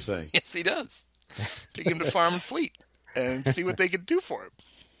alignment, is what you're saying. Yes, he does. Take him to Farm and Fleet and see what they can do for him.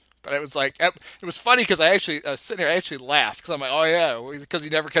 But it was like, it was funny because I was sitting there, I actually laughed because I'm like, oh yeah, because he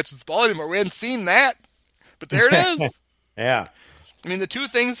never catches the ball anymore. We hadn't seen that, but there it is. Yeah. I mean, the 2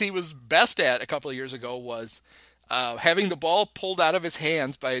 things he was best at a couple of years ago was having the ball pulled out of his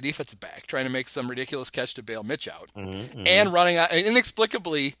hands by a defensive back, trying to make some ridiculous catch to bail Mitch out, and running out,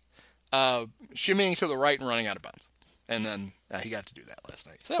 inexplicably shimmying to the right and running out of bounds. And then he got to do that last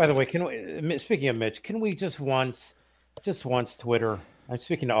night. So by the way, speaking of Mitch, can we just once Twitter, I'm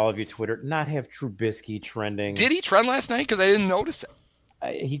speaking to all of you, Twitter, not have Trubisky trending? Did he trend last night? Because I didn't notice it.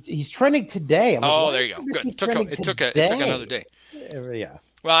 He's trending today. Like, there you go. Good. It took another day. Yeah.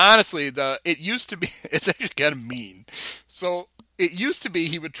 Well, honestly, it used to be. It's actually kind of mean. So it used to be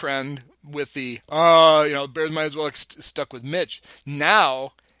he would trend with the Bears might as well stuck with Mitch.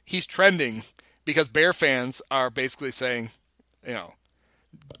 Now he's trending because Bear fans are basically saying,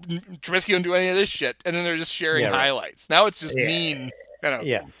 Trubisky don't do any of this shit, and then they're just sharing highlights. Now it's just mean.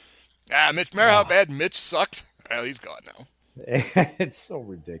 Mitch, remember how bad Mitch sucked? Well, he's gone now. It's so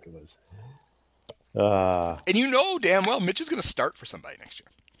ridiculous. And you know damn well Mitch is going to start for somebody next year.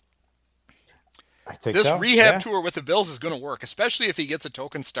 I think this rehab tour with the Bills is going to work, especially if he gets a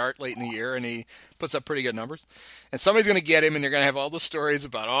token start late in the year and he puts up pretty good numbers. And somebody's going to get him, and they're going to have all the stories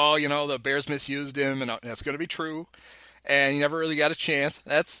about, the Bears misused him, and that's going to be true. And he never really got a chance.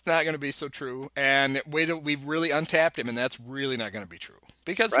 That's not going to be so true. And we've really untapped him, and that's really not going to be true.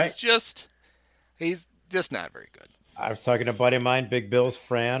 Because he's just not very good. I was talking to a buddy of mine, Big Bills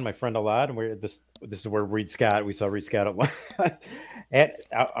Fran, my friend a lot, and this is where we saw Reed Scott at one. And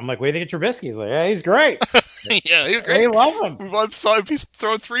I'm like, what do you think of Trubisky? He's like, yeah, he's great. Yeah, he's great. We love him. He's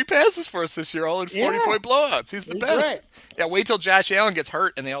thrown 3 passes for us this year, all in 40-point blowouts. He's the best. Great. Yeah, wait till Josh Allen gets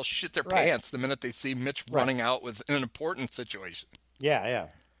hurt and they all shit their pants the minute they see Mitch running out with in an important situation. Yeah.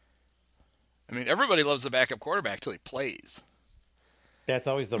 I mean, everybody loves the backup quarterback till he plays. That's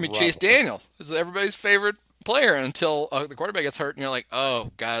always the. I mean, rub. Chase Daniel is everybody's favorite player until the quarterback gets hurt, and you're like,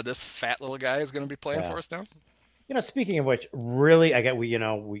 oh god, this fat little guy is going to be playing for us now. Speaking of which, really,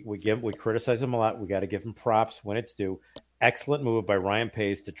 we criticize him a lot. We got to give him props when it's due. Excellent move by Ryan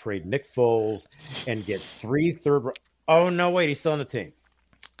Pace to trade Nick Foles and get 3 third. Oh no, wait, he's still on the team.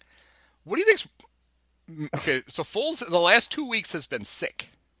 What do you think's okay? So Foles, the last 2 weeks has been sick.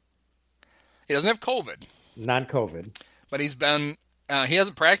 He doesn't have COVID, Non-COVID, but he's been. He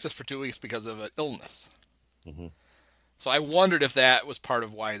hasn't practiced for 2 weeks because of an illness. Mm-hmm. So I wondered if that was part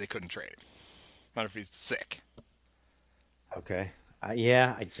of why they couldn't trade him. I wonder if he's sick. Okay.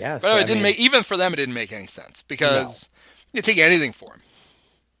 Yeah, I guess. But it didn't make even for them. It didn't make any sense because you take anything for him,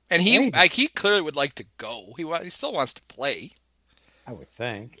 and he clearly would like to go. He still wants to play. I would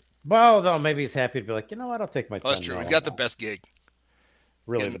think. Well, though, maybe he's happy to be like, you know what? I'll take my. Well, that's true. He's got the best gig.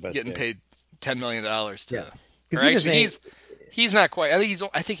 Really, the best. Getting paid $10 million to. Yeah. Or actually, he's not quite. I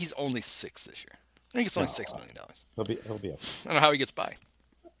think he's only 6 this year. I think it's only $6 million. He'll be. I don't know how he gets by.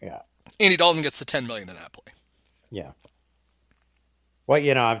 Yeah. Andy Dalton gets the $10 million to not play. Yeah. Well,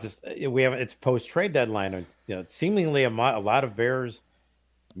 it's post trade deadline, and seemingly a lot of Bears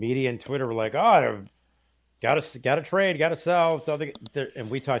media and Twitter were like, "Oh, got to trade, got to sell." And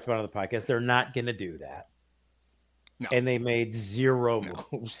we talked about it on the podcast. They're not going to do that. No. And they made 0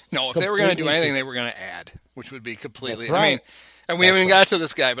 moves. No, if they were going to do anything, they were going to add, which would be completely. Right. I mean, and we haven't even got to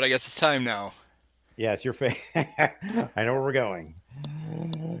this guy, but I guess it's time now. Yes, your face. I know where we're going.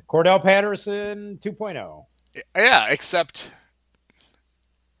 Cordell Patterson 2.0. Yeah, except.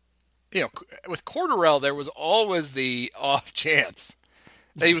 With Cordarrelle, there was always the off chance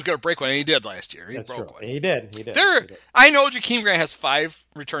that he was going to break one, and he did last year. He broke one. He did. I know Jakeem Grant has 5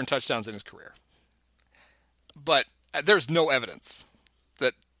 return touchdowns in his career, but there's no evidence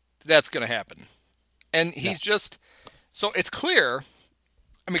that that's going to happen. And he's just so it's clear.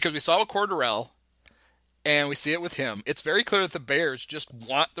 I mean, because we saw with Cordarrelle, and we see it with him. It's very clear that the Bears just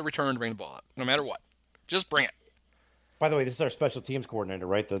want the return to bring the ball up, no matter what. Just bring it. By the way, this is our special teams coordinator,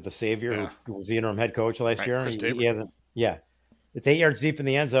 right? The savior who was the interim head coach last year. He hasn't. Yeah, it's 8 yards deep in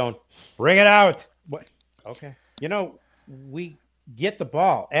the end zone. Bring it out. What? Okay. We get the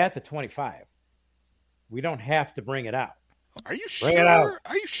ball at the 25. We don't have to bring it out. Are you sure? Bring it out.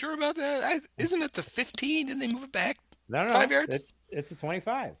 Are you sure about that? Isn't it the 15? Didn't they move it back? No. 5 yards. It's a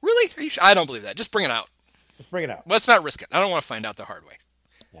 25. Really? Are you sure? I don't believe that. Just bring it out. Let's bring it out. Let's not risk it. I don't want to find out the hard way.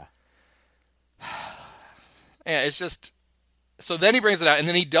 Yeah. Yeah, it's just so then he brings it out, and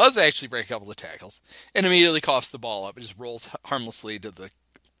then he does actually break a couple of tackles, and immediately coughs the ball up. It just rolls harmlessly to the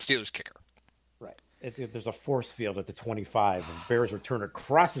Steelers kicker. Right. There's a force field at the 25, and Bears returner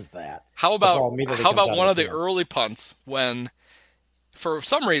crosses that. How about one of the early punts when, for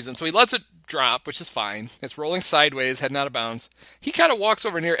some reason, so he lets it drop, which is fine. It's rolling sideways, heading out of bounds. He kind of walks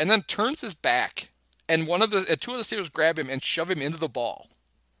over near and then turns his back, and two of the Steelers grab him and shove him into the ball.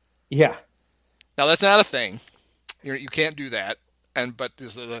 Yeah. Now that's not a thing. You can't do that. But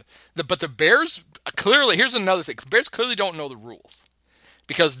the Bears clearly, here's another thing. The Bears clearly don't know the rules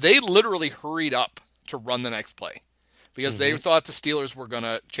because they literally hurried up to run the next play because they thought the Steelers were going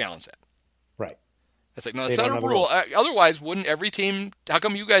to challenge that. Right. It's like, no, that's not a rule. Otherwise, wouldn't every team? How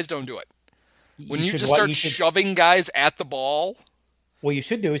come you guys don't do it? Wouldn't you just start shoving guys at the ball? What you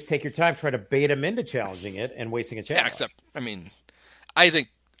should do is take your time, try to bait them into challenging it and wasting a challenge. Yeah, except, I think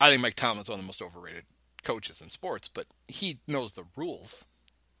Mike Tomlin's one of the most overrated coaches in sports, but he knows the rules.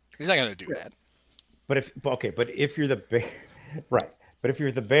 He's not going to do that. But if you're the right, but if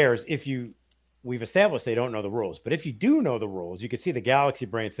you're the Bears, we've established they don't know the rules. But if you do know the rules, you can see the galaxy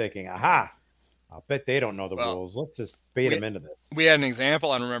brain thinking, "Aha! I'll bet they don't know the rules. Let's just bait them into this." We had an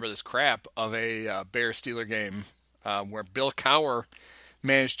example. I remember this crap of a Bears-Steeler game where Bill Cowher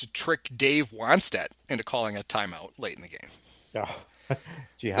managed to trick Dave Wannstedt into calling a timeout late in the game. Oh.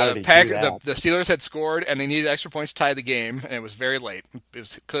 Gee, how did he do that? The Steelers had scored, and they needed extra points to tie the game, and it was very late. It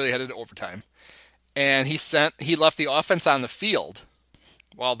was clearly headed to overtime. And he left the offense on the field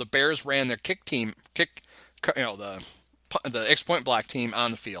while the Bears ran their the X-point block team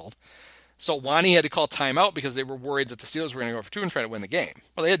on the field. So Wani had to call timeout because they were worried that the Steelers were going to go for 2 and try to win the game.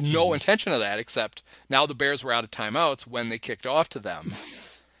 Well, they had no intention of that, except now the Bears were out of timeouts when they kicked off to them.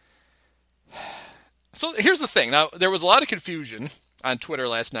 So here's the thing. Now, there was a lot of confusion on Twitter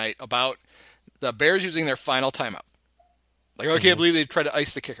last night about the Bears using their final timeout. Like, I can't believe they tried to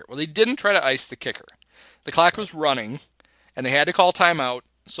ice the kicker. Well, they didn't try to ice the kicker. The clock was running, and they had to call timeout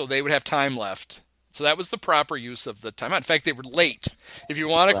so they would have time left. So that was the proper use of the timeout. In fact, they were late. If you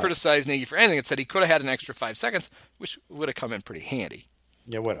want to criticize Nagy for anything, it said he could have had an extra 5 seconds, which would have come in pretty handy.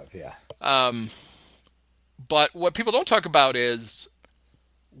 Yeah, would have, yeah. But what people don't talk about is,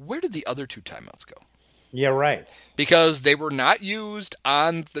 where did the other 2 timeouts go? Yeah, right. Because they were not used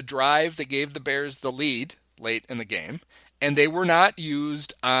on the drive that gave the Bears the lead late in the game, and they were not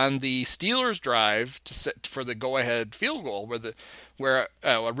used on the Steelers' drive to set for the go-ahead field goal, where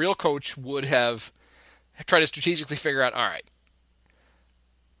a real coach would have tried to strategically figure out, all right,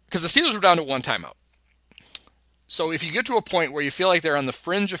 because the Steelers were down to 1 timeout. So if you get to a point where you feel like they're on the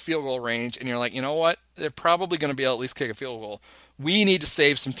fringe of field goal range, and you're like, you know what, they're probably going to be able to at least kick a field goal, we need to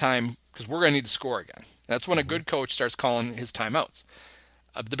save some time because we're going to need to score again. That's when a good coach starts calling his timeouts.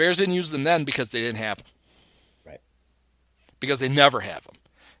 The Bears didn't use them then because they didn't have them. Right. Because they never have them.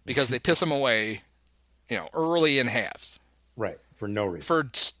 Because they piss them away, early in halves. Right. For no reason. For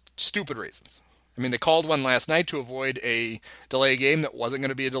stupid reasons. I mean, they called one last night to avoid a delay game that wasn't going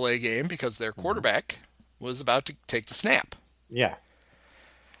to be a delay game because their quarterback was about to take the snap. Yeah.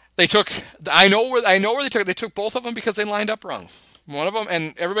 They took. I know where they took it. They took both of them because they lined up wrong. One of them,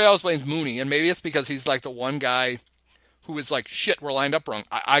 and everybody else blames Mooney, and maybe it's because he's like the one guy who is like, shit, we're lined up wrong.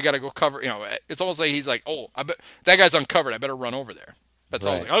 I got to go cover. It's almost like he's like, oh, I bet that guy's uncovered. I better run over there. That's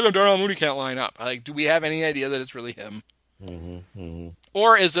almost like, oh, Darnell Mooney can't line up. Do we have any idea that it's really him? Mm-hmm, mm-hmm.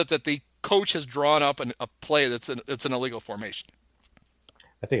 Or is it that the coach has drawn up a play that's an illegal formation?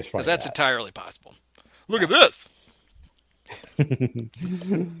 I think it's probably because that's entirely possible. Look at this.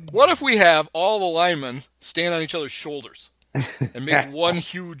 What if we have all the linemen stand on each other's shoulders and make one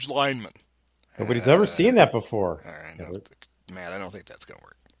huge lineman? Nobody's ever seen that before. All right, no, Matt, I don't think that's going to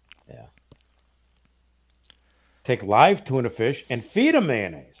work. Yeah. Take live tuna fish and feed them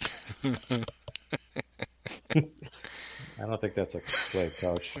mayonnaise. I don't think that's a play,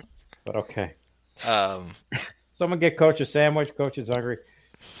 Coach. But okay. Someone get Coach a sandwich. Coach is hungry.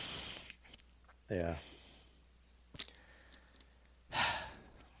 Yeah.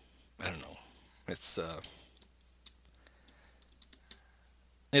 I don't know.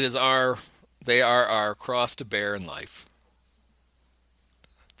 They are our cross to bear in life.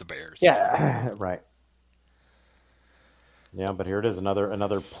 The Bears. Yeah, right. Yeah, but here it is, another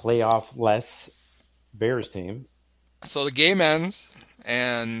playoff-less Bears team. So the game ends,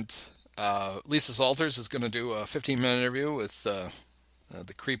 and Lisa Salters is going to do a 15-minute interview with the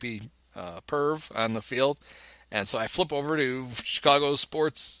creepy perv on the field. And so I flip over to Chicago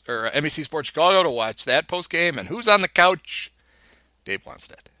Sports, or NBC Sports Chicago, to watch that post-game. And who's on the couch? Dave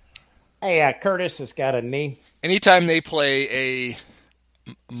Wannstedt. Hey, Curtis has got a knee. Anytime they play a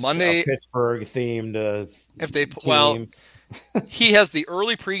Monday Pittsburgh-themed if they team. Well, he has the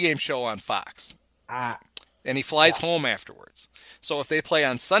early pregame show on Fox. And he flies home afterwards. So if they play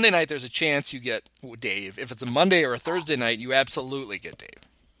on Sunday night, there's a chance you get Dave. If it's a Monday or a Thursday night, you absolutely get Dave.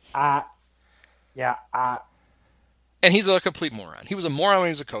 And he's a complete moron. He was a moron when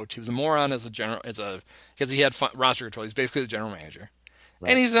he was a coach. He was a moron because he had roster control. He's basically the general manager.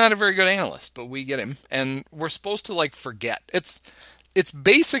 Right. And he's not a very good analyst, but we get him. And we're supposed to forget. It's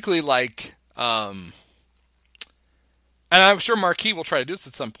basically like, and I'm sure Marquis will try to do this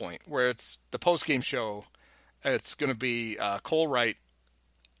at some point, where it's the post-game show. It's going to be Cole Wright,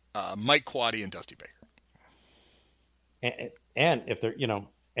 Mike Quaddy, and Dusty Baker. And if they're,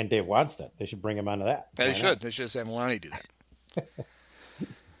 and Dave Wannstedt, they should bring him onto that. They should. They should just have Lonnie do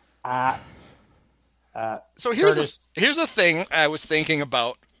that. So here's the thing I was thinking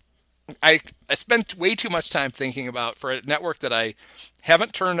about. I spent way too much time thinking about, for a network that I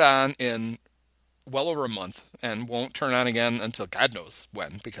haven't turned on in well over a month and won't turn on again until God knows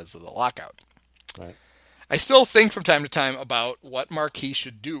when because of the lockout. Right. I still think from time to time about what Marquis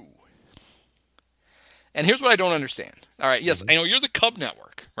should do. And here's what I don't understand. All right, yes, I know you're the Cub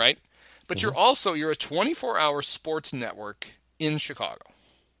network, right? But you're a 24-hour sports network in Chicago.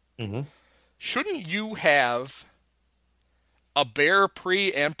 Mm-hmm. Shouldn't you have a Bear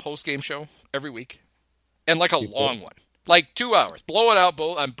pre- and post-game show every week? And a long one. 2 hours. Blow it out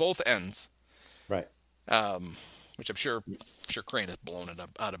on both ends. Right. Which I'm sure Crane has blown it up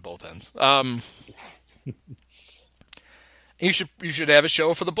out of both ends. You should have a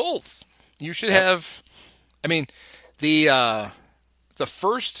show for the Bulls. You should have, the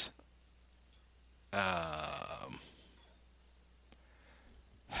first.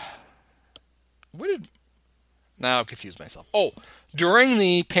 Now I'm confused myself. Oh, during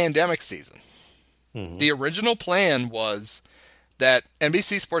the pandemic season, the original plan was that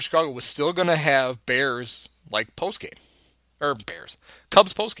NBC Sports Chicago was still going to have Bears post game, or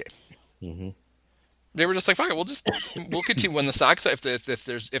Cubs post game. Mm-hmm. They were just like, fuck it, we'll continue when the Sox, if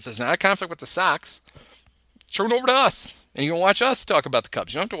there's not a conflict with the Sox, turn it over to us. And you can watch us talk about the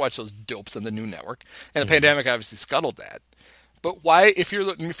Cubs. You don't have to watch those dopes on the new network. And the pandemic obviously scuttled that. But why, if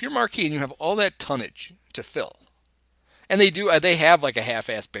you're Marquee and you have all that tonnage to fill, and they have like a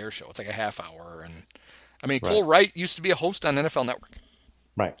half-assed Bear show. It's like a half hour, and I mean, Cole Wright used to be a host on NFL Network.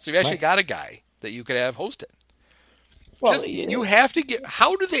 Right. So you've actually got a guy that you could have host it. Well, You have to get.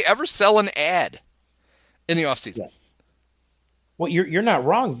 How do they ever sell an ad in the offseason? Yeah. Well, you're not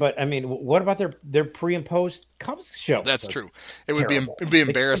wrong, but I mean, what about their pre and post Cubs show? That's true. It'd be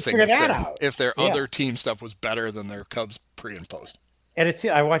embarrassing if their other team stuff was better than their Cubs pre and post. And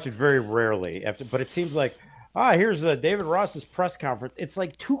I watch it very rarely, but it seems like here's David Ross's press conference. It's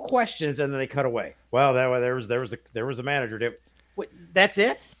like 2 questions and then they cut away. Well, there was a manager. That's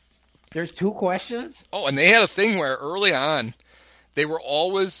it. There's 2 questions. Oh, and they had a thing where early on, they were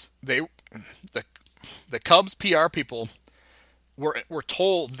always the Cubs PR people were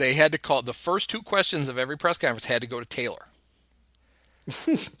told they had to call the first 2 questions of every press conference had to go to Taylor,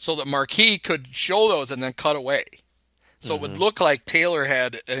 so that Marquee could show those and then cut away. So it would look like Taylor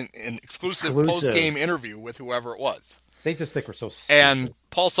had an exclusive post-game interview with whoever it was. They just think we're so stupid. And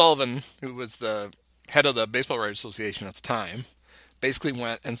Paul Sullivan, who was the head of the Baseball Writers Association at the time, basically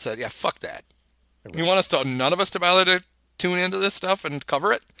went and said, yeah, fuck that. You want none of us to bother to tune into this stuff and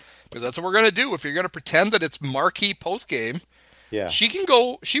cover it? Because that's what we're going to do. If you're going to pretend that it's Marquee post-game, she can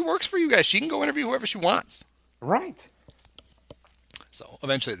go, she works for you guys. She can go interview whoever she wants. Right. So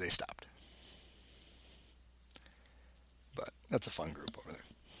eventually they stopped. But that's a fun group over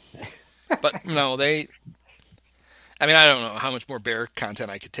there. But no, I don't know how much more Bear content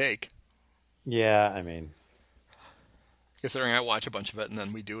I could take. Yeah, I mean, considering I watch a bunch of it and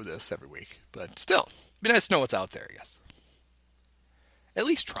then we do this every week. But still, it'd be nice to know what's out there, I guess. At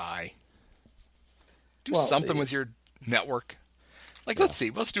least try. Do something with your network. Like, let's see.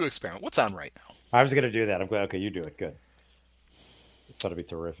 Let's do an experiment. What's on right now? I was going to do that. I'm glad. Okay, you do it. Good. It's got to be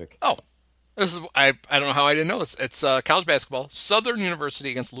terrific. Oh, this is. I don't know how I didn't know this. It's college basketball. Southern University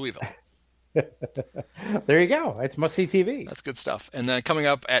against Louisville. There you go. It's must-see TV. That's good stuff. And then coming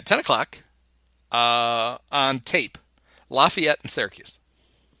up at 10 o'clock on tape, Lafayette and Syracuse.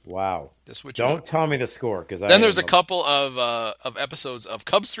 Wow. Don't tell me the score. Because then there's a couple of episodes of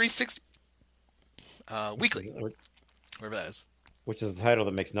Cubs 360 Weekly. Whatever that is. Which is a title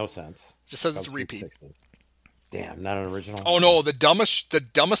that makes no sense. Just says Cubs it's a repeat. 360. Damn, not an original. Oh no, the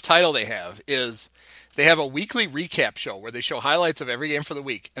dumbest title they have is they have a weekly recap show where they show highlights of every game for the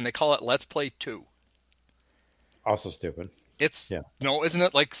week, and they call it Let's Play 2. Also stupid. No, isn't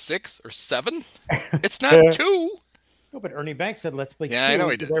it like 6 or 7? It's not 2. No, but Ernie Banks said Let's Play 2. I know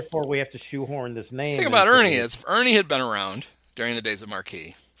he did. Therefore, we have to shoehorn this name. The thing about Ernie is, if Ernie had been around during the days of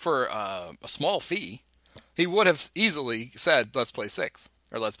Marquee for a small fee, he would have easily said, let's play 6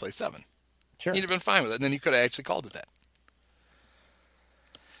 or let's play 7. Sure. He'd have been fine with it, and then you could have actually called it that.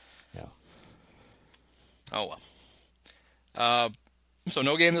 Yeah. Oh, well. So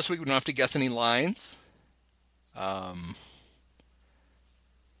no game this week. We don't have to guess any lines. And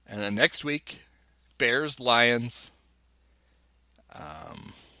then next week, Bears, Lions.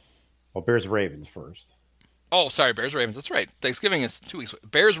 Bears, Ravens first. Oh, sorry, Bears, Ravens. That's right. Thanksgiving is 2 weeks.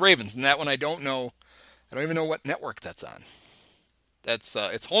 Bears, Ravens, and that one I don't know. I don't even know what network that's on. That's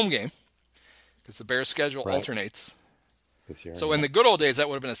it's home game because the Bears' schedule alternates. This year. So in the good old days, that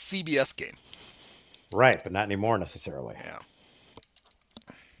would have been a CBS game. Right, but not anymore necessarily. Yeah.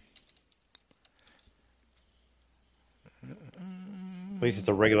 At least it's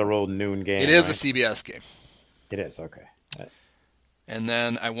a regular old noon game. It is a CBS game. It is, okay. And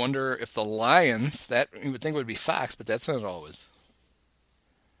then I wonder if the Lions, that you would think would be Fox, but that's not always.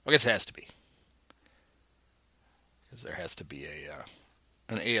 I guess it has to be. Because there has to be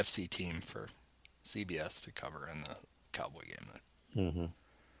an AFC team for CBS to cover in the Cowboy game. Mm-hmm.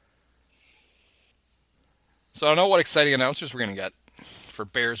 So I don't know what exciting announcers we're going to get for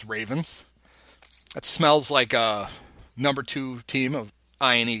Bears Ravens. That smells like a number 2 team of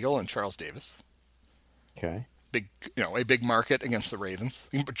Ian Eagle and Charles Davis. Okay. A big market against the Ravens.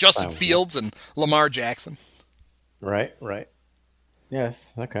 Justin Fields and Lamar Jackson. Right.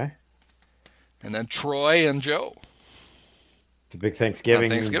 Yes, okay. And then Troy and Joe. It's a big Thanksgiving.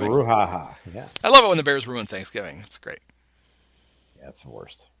 Brouhaha. Yeah. I love it when the Bears ruin Thanksgiving. It's great. Yeah, it's the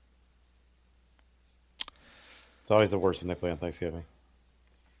worst. It's always the worst when they play on Thanksgiving.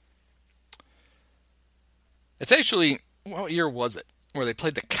 It's actually, what year was it where they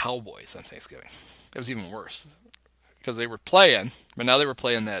played the Cowboys on Thanksgiving? It was even worse because they were playing, but now they were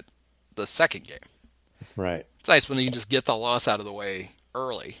playing the second game. Right. It's nice when you can just get the loss out of the way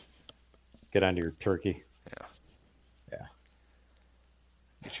early. Get onto your turkey. Yeah.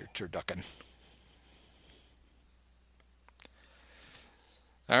 Get your turducken.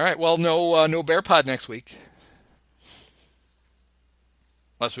 All right. Well, no Bear Pod next week.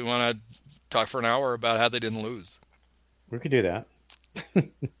 Unless we want to talk for an hour about how they didn't lose. We could do that.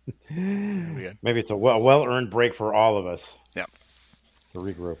 Maybe it's a well-earned break for all of us. Yeah. To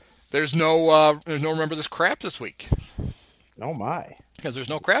regroup. There's no remember this crap this week. Oh my! Because there's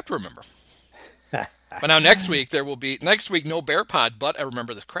no crap to remember. But now next week no Bear Pod, but I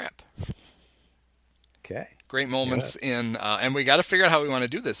remember this crap. Okay. Great moments in, and we got to figure out how we want to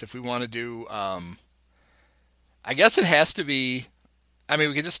do this. If we want to do, I guess it has to be. I mean,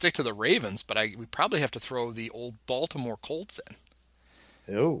 we could just stick to the Ravens, but we probably have to throw the old Baltimore Colts in.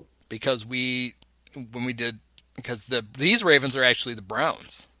 Oh. Because these Ravens are actually the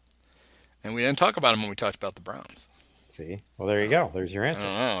Browns. And we didn't talk about them when we talked about the Browns. See? Well, there you go. There's your answer. I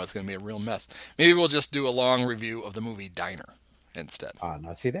don't know. It's going to be a real mess. Maybe we'll just do a long review of the movie Diner instead.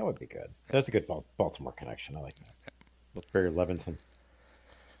 No, see, that would be good. That's a good Baltimore connection. I like that. With Barry Levinson.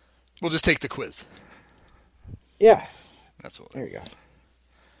 We'll just take the quiz. Yeah. That's what. There you go.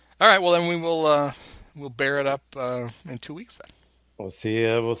 All right. Well, then we'll bear it up in 2 weeks then. We'll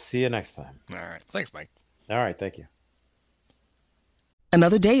see you next time. All right. Thanks, Mike. All right. Thank you.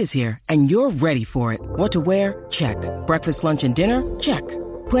 Another day is here, and you're ready for it. What to wear? Check. Breakfast, lunch, and dinner? Check.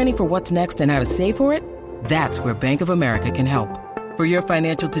 Planning for what's next and how to save for it? That's where Bank of America can help. For your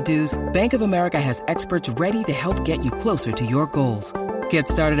financial to-dos, Bank of America has experts ready to help get you closer to your goals. Get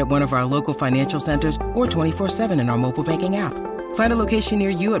started at one of our local financial centers or 24/7 in our mobile banking app. Find a location near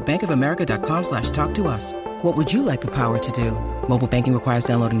you at bankofamerica.com/talktous. What would you like the power to do? Mobile banking requires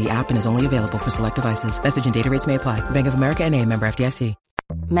downloading the app and is only available for select devices. Message and data rates may apply. Bank of America NA, member FDIC.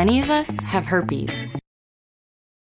 Many of us have herpes.